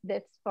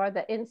 that's for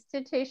the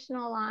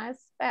institutionalized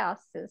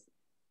spouses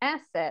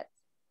assets.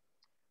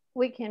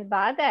 We can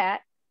buy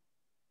that,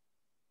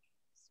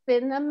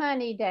 spend the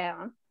money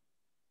down.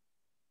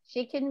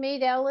 She can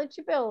meet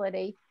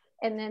eligibility,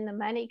 and then the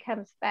money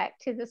comes back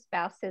to the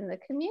spouse in the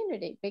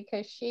community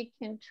because she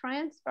can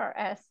transfer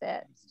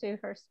assets to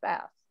her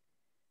spouse.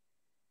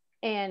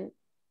 And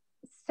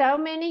so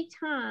many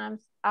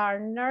times our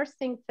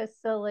nursing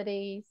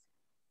facilities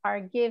are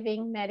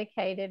giving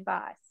Medicaid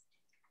advice.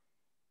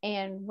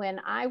 And when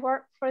I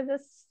worked for the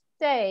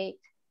state,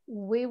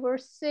 we were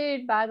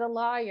sued by the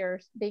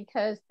lawyers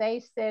because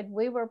they said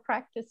we were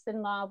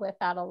practicing law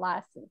without a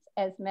license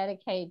as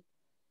Medicaid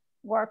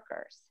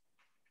workers.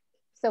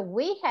 So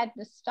we had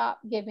to stop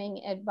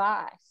giving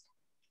advice.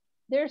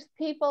 There's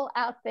people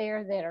out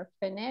there that are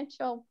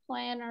financial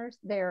planners,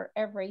 they're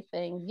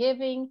everything,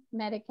 giving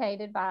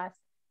Medicaid advice,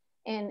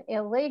 and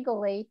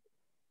illegally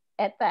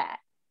at that.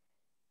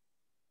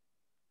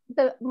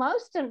 The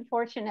most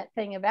unfortunate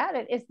thing about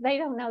it is they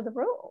don't know the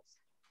rules.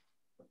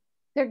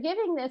 They're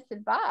giving this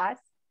advice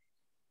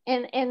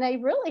and they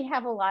really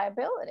have a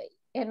liability.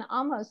 And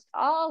almost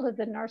all of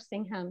the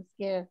nursing homes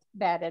give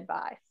bad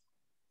advice.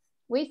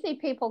 We see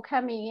people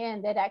coming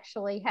in that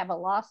actually have a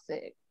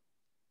lawsuit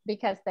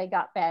because they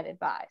got bad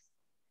advice.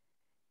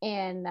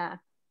 And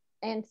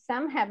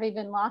some have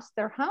even lost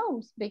their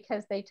homes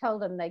because they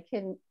told them they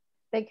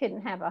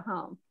couldn't have a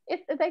home. They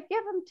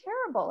give them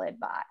terrible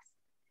advice.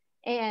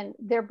 And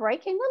they're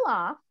breaking the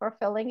law for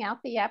filling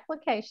out the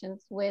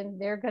applications when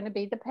they're going to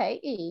be the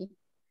payee.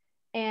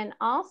 And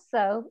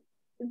also,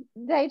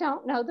 they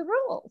don't know the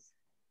rules.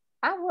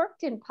 I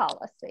worked in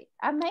policy.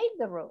 I made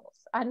the rules.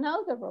 I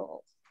know the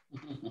rules.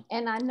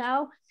 And I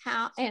know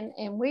how,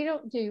 and we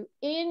don't do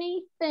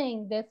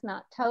anything that's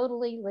not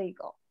totally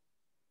legal.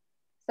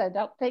 So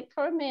don't think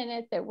for a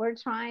minute that we're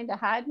trying to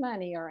hide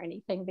money or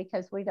anything,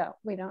 because we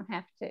don't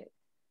have to.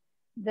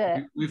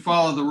 We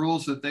follow the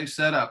rules that they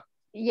set up.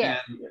 Yeah,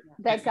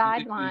 the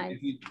guidelines.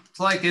 It's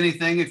like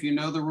anything, if you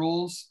know the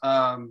rules,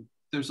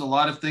 there's a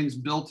lot of things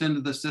built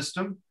into the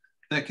system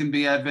that can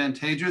be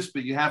advantageous,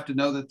 but you have to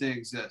know that they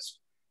exist.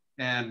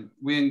 And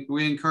we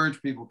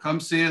encourage people, come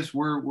see us.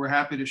 We're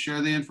happy to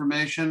share the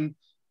information.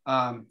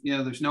 You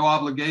know, there's no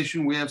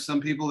obligation. We have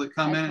some people that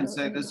come in and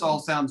say, this all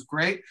sounds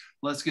great.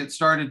 Let's get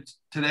started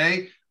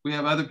today. We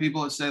have other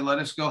people that say, let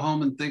us go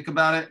home and think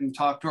about it and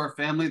talk to our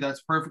family.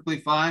 That's perfectly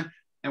fine.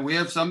 And we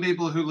have some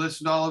people who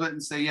listen to all of it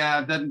and say,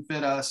 yeah, it doesn't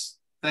fit us.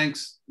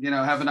 Thanks. You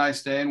know, have a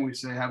nice day. And we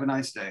say, have a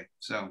nice day.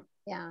 So.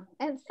 Yeah.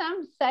 And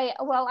some say,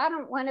 well, I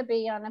don't want to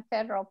be on a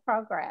federal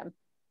program.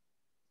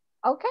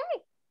 Okay.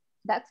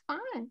 That's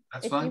fine.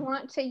 That's if fine. You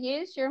want to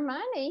use your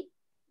money,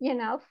 you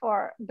know,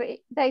 but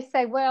they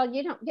say, well,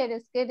 you don't get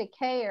as good a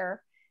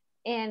care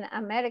in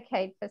a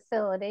Medicaid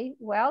facility.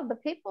 Well, the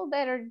people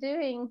that are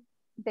doing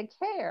the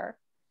care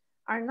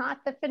are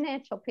not the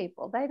financial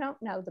people. They don't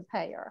know the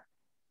payer.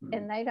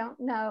 And they don't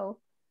know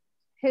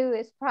who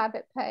is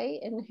private pay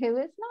and who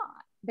is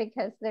not,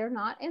 because they're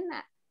not in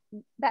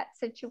that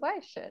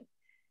situation.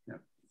 Yeah.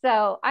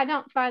 So I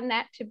don't find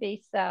that to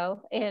be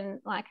so. And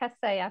like I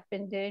say, I've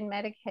been doing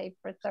Medicaid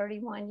for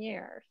 31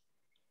 years.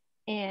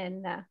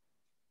 And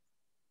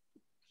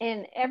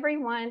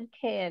everyone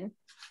can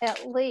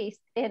at least,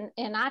 and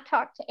I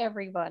talk to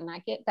everyone.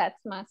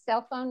 That's my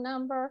cell phone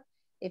number.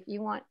 If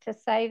you want to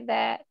save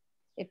that,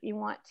 if you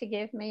want to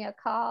give me a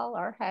call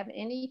or have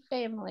any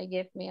family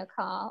give me a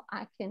call,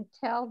 I can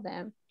tell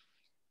them.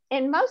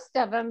 And most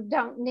of them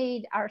don't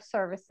need our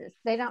services.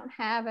 They don't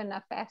have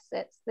enough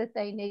assets that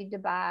they need to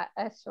buy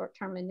a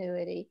short-term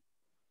annuity.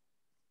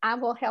 I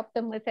will help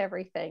them with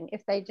everything.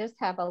 If they just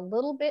have a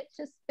little bit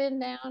to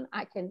spend down,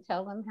 I can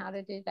tell them how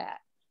to do that.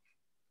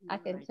 I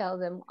can tell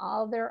them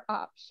all their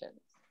options.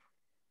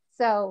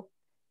 So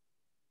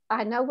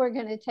I know we're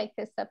going to take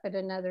this up at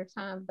another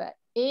time, but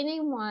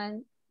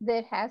anyone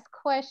that has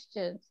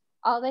questions,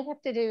 all they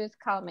have to do is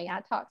call me. I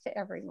talk to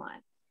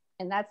everyone.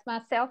 And that's my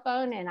cell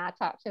phone, and I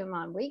talk to them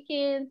on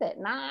weekends, at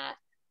night,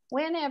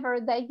 whenever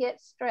they get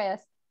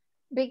stressed,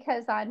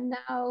 because I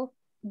know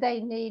they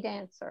need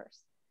answers.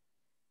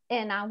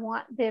 And I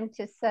want them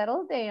to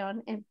settle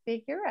down and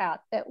figure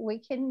out that we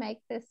can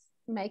make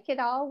it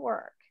all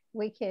work.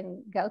 We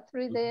can go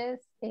through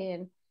this,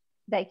 and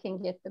they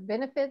can get the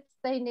benefits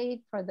they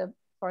need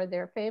for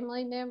their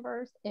family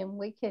members, and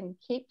we can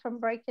keep from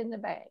breaking the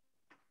bank.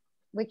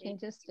 We can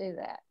just do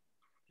that.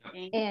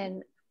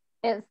 And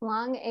as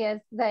long as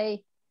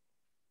they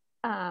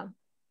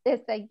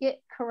if they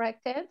get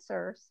correct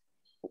answers,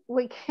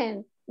 we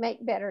can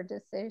make better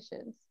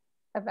decisions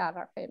about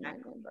our family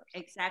members.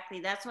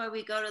 Exactly. That's why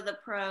we go to the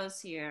pros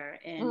here.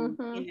 And,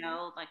 you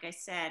know, like I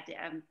said,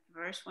 I'm the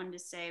first one to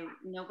say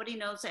nobody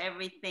knows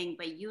everything,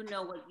 but you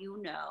know what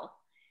you know.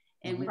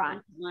 And we want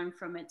to learn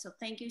from it. So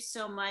thank you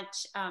so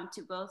much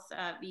to both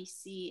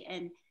VeeCee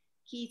and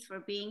Keith for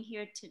being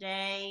here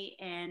today.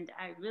 And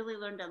I really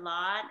learned a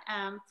lot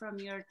from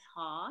your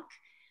talk.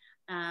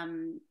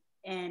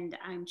 And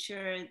I'm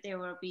sure there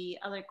will be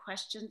other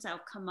questions that'll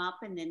come up,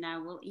 and then I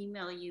will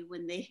email you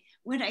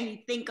when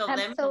I think of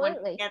them, so when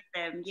I get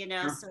them, you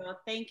know. So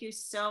thank you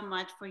so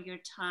much for your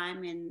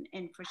time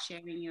and for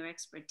sharing your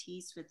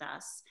expertise with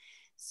us.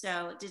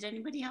 So did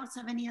anybody else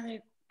have any other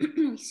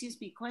excuse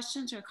me,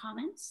 questions or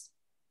comments?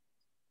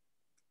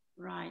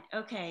 Right.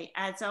 Okay.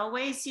 As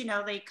always, you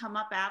know, they come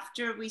up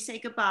after we say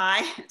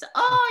goodbye. It's,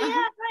 oh yeah,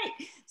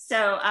 right.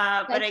 So,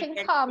 but they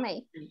can call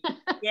me.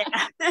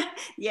 Yeah.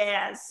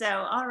 Yeah. So,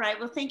 all right.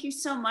 Well, thank you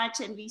so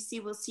much. And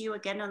VeeCee, we'll see you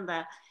again on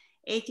the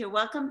 8th. You're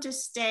welcome to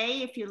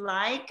stay if you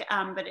like,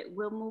 but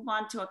we'll move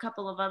on to a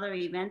couple of other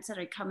events that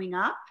are coming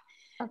up.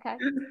 Okay.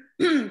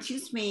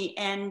 Excuse me.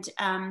 And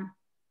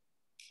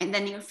in the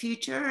near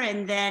future.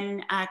 And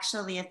then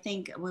actually, I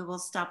think we will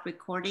stop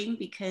recording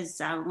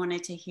because I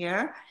wanted to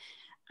hear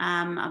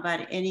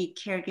about any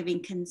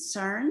caregiving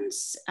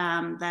concerns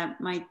that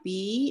might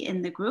be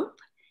in the group.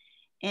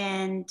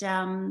 And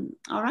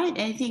all right,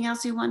 anything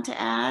else you want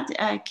to add,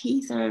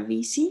 Keith or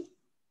VeeCee?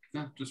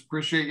 Yeah, just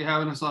appreciate you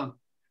having us on.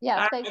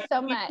 Yeah, thanks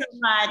so much. Thank you so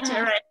much.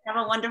 All right, have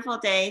a wonderful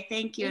day.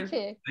 Thank you. You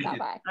too.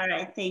 Bye-bye. All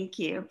right, thank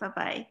you.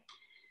 Bye-bye.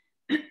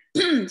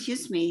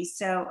 Excuse me.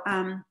 So,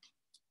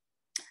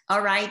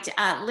 all right,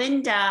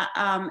 Linda,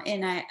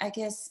 and I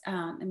guess,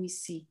 let me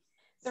see.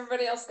 Is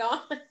everybody else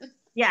gone?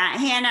 Yeah,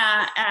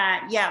 Hannah,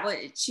 yeah, well,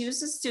 she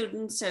was a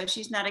student, so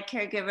she's not a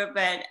caregiver,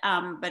 but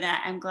I'm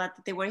glad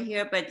that they were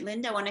here. But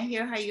Linda, I want to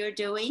hear how you're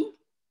doing.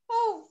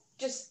 Oh,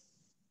 just,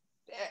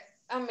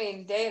 I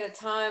mean, day at a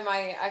time.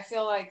 I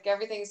feel like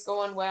everything's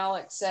going well,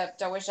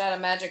 except I wish I had a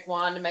magic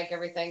wand to make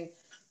everything,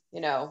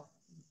 you know,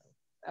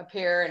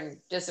 appear and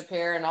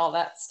disappear and all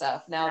that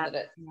stuff now that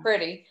it's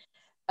pretty.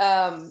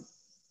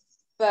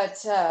 But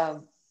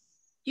do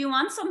you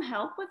want some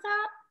help with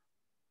that?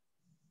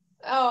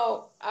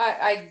 Oh,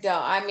 I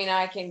don't. I mean,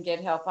 I can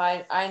get help.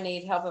 I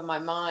need help in my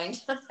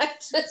mind.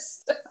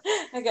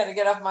 I got to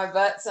get off my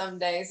butt some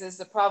days is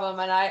the problem.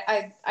 And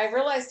I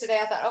realized today,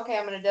 I thought, okay,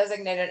 I'm going to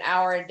designate an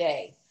hour a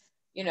day.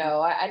 You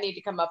know, I need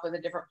to come up with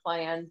a different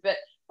plan. But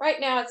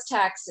right now it's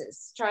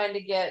taxes, trying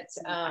to get,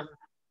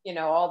 you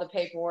know, all the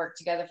paperwork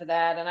together for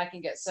that. And I can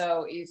get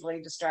so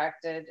easily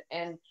distracted.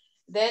 And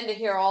then to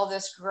hear all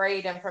this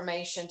great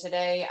information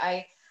today,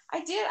 I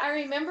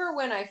remember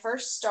when I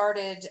first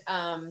started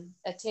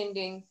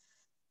attending,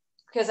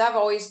 because I've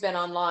always been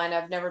online.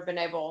 I've never been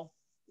able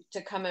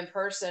to come in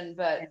person,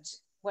 but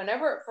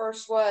whenever it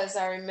first was,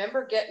 I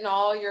remember getting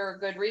all your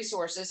good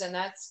resources. And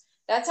that's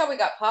how we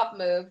got Pop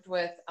moved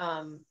with.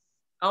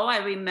 Oh,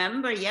 I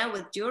remember. Yeah.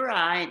 With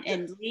Dura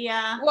and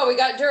Leah. Well, we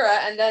got Dura,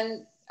 and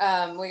then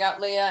we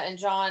got Leah and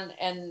John,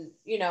 and,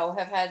 you know,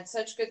 have had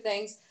such good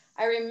things.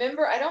 I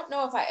remember, I don't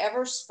know if I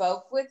ever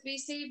spoke with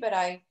VeeCee, but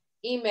I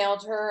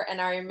emailed her, and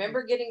I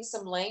remember getting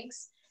some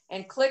links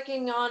and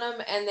clicking on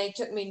them, and they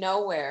took me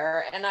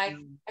nowhere. And I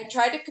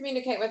tried to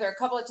communicate with her a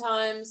couple of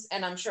times,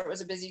 and I'm sure it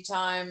was a busy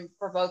time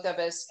for both of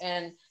us.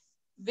 And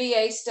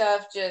VA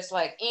stuff, just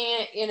like,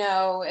 you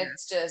know,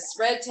 it's just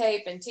red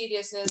tape and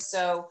tediousness.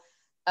 So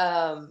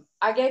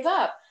I gave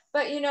up.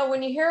 But, you know,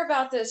 when you hear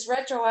about this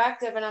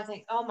retroactive, and I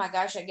think, oh my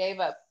gosh, I gave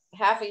up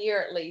half a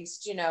year at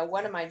least, you know,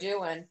 what am I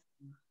doing?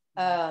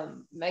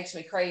 makes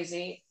me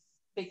crazy,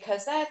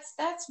 because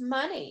that's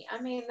money.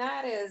 I mean,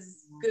 that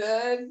is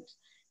good.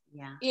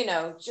 Yeah. You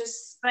know,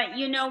 just. But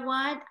you know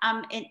what?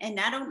 And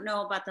I don't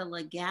know about the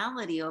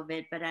legality of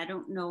it, but I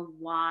don't know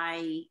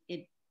why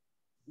it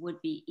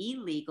would be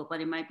illegal,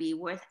 but it might be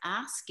worth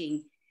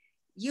asking.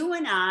 You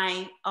and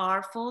I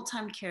are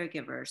full-time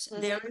caregivers.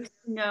 Mm-hmm. There is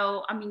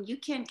no, I mean, you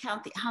can't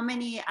count how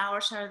many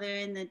hours are there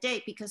in the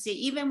day, because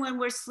even when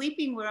we're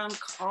sleeping, we're on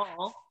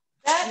call.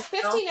 That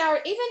 15 hours,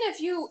 even if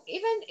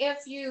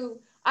you,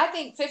 I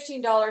think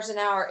 $15 an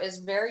hour is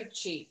very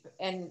cheap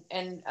and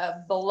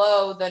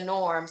below the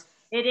norm.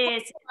 It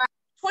is.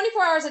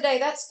 24 hours a day,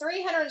 that's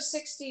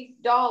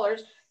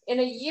 $360. In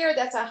a year,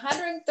 that's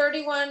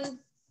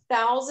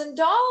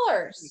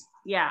 $131,000.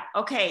 Yeah.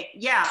 Okay.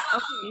 Yeah.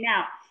 Okay.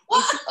 Now,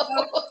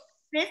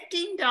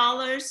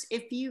 $15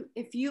 if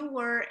you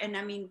were, and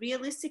I mean,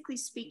 realistically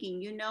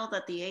speaking, you know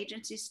that the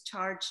agencies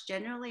charge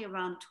generally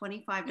around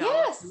 $25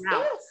 yes, an hour.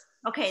 Yes.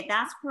 Okay,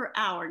 that's per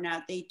hour.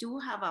 Now they do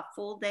have a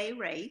full day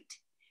rate.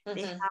 Mm-hmm.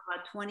 They have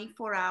a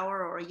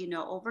 24-hour or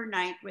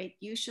overnight rate.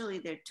 Usually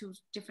they're two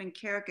different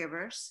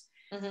caregivers.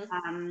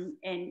 Mm-hmm.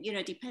 And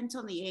it depends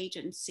on the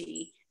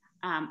agency.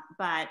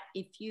 But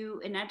if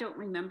you, and I don't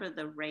remember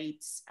the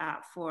rates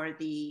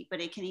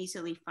but I can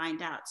easily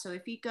find out. So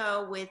if you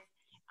go with,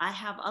 I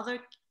have other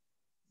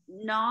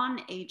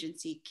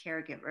non-agency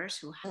caregivers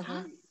who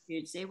have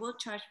experience, they will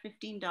charge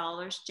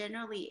 $15,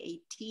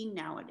 generally $18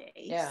 nowadays.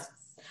 Yeah.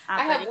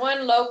 I have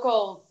one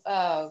local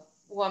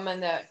woman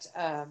that,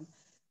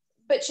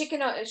 but she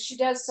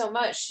does so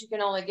much. She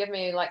can only give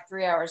me like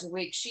 3 hours a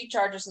week. She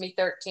charges me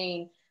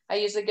 $13. I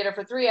usually get her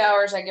for 3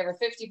 hours. I give her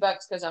 $50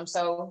 because I'm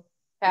so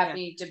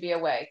happy to be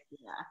away.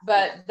 Yeah.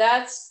 But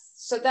that's,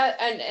 so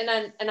that,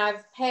 and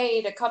I've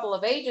paid a couple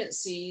of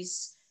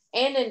agencies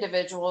and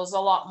individuals a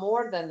lot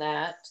more than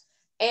that,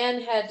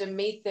 and had to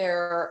meet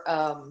their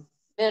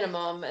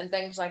minimum and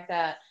things like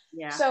that.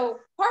 Yeah. So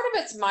part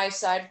of it's my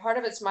side, part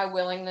of it's my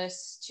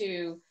willingness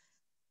to,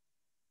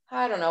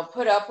 I don't know,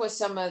 put up with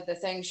some of the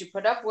things you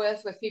put up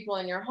with people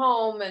in your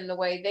home, and the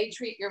way they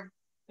treat your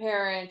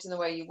parent, and the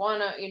way you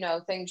want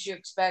to, things you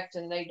expect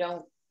and they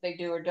do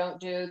or don't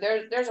do.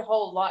 There's a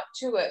whole lot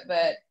to it,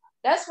 but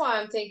that's why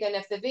I'm thinking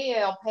if the VA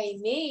will pay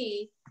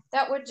me,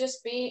 that would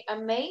just be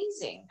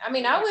amazing. I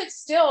mean, I would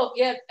still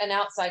get an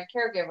outside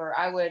caregiver.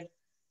 I would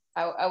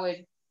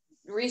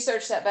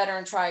research that better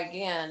and try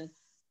again.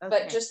 Okay.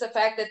 But just the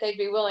fact that they'd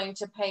be willing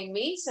to pay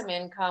me some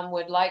income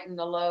would lighten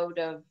the load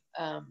of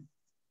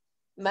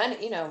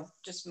money,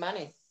 just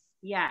money.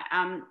 Yeah.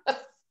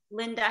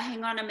 Linda,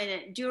 hang on a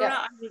minute. Dura,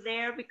 are you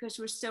there? Because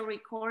we're still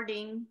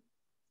recording.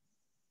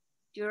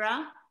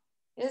 Dura?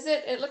 Is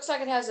it? It looks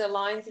like it has a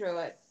line through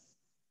it.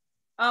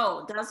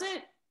 Oh, does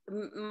it?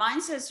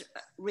 Mine says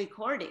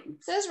recording.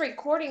 It says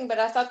recording, but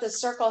I thought the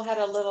circle had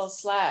a little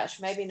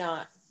slash. Maybe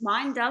not.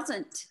 Mine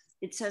doesn't.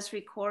 It says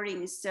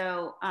recording.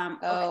 So,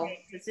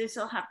 okay, because this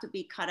will have to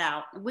be cut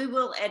out. We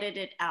will edit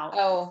it out.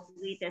 Oh.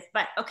 Delete this.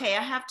 But okay,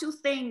 I have two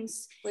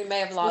things. We may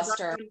have lost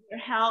her.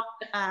 Help.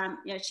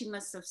 She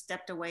must have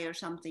stepped away or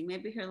something.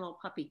 Maybe her little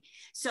puppy.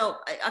 So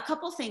a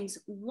couple things.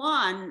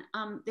 One,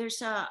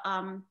 there's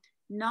a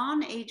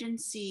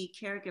non-agency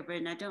caregiver,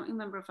 and I don't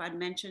remember if I'd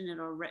mentioned it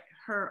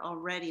her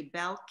already.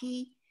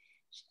 Belkey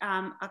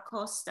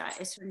Acosta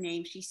is her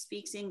name. She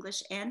speaks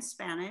English and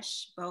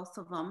Spanish, both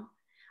of them.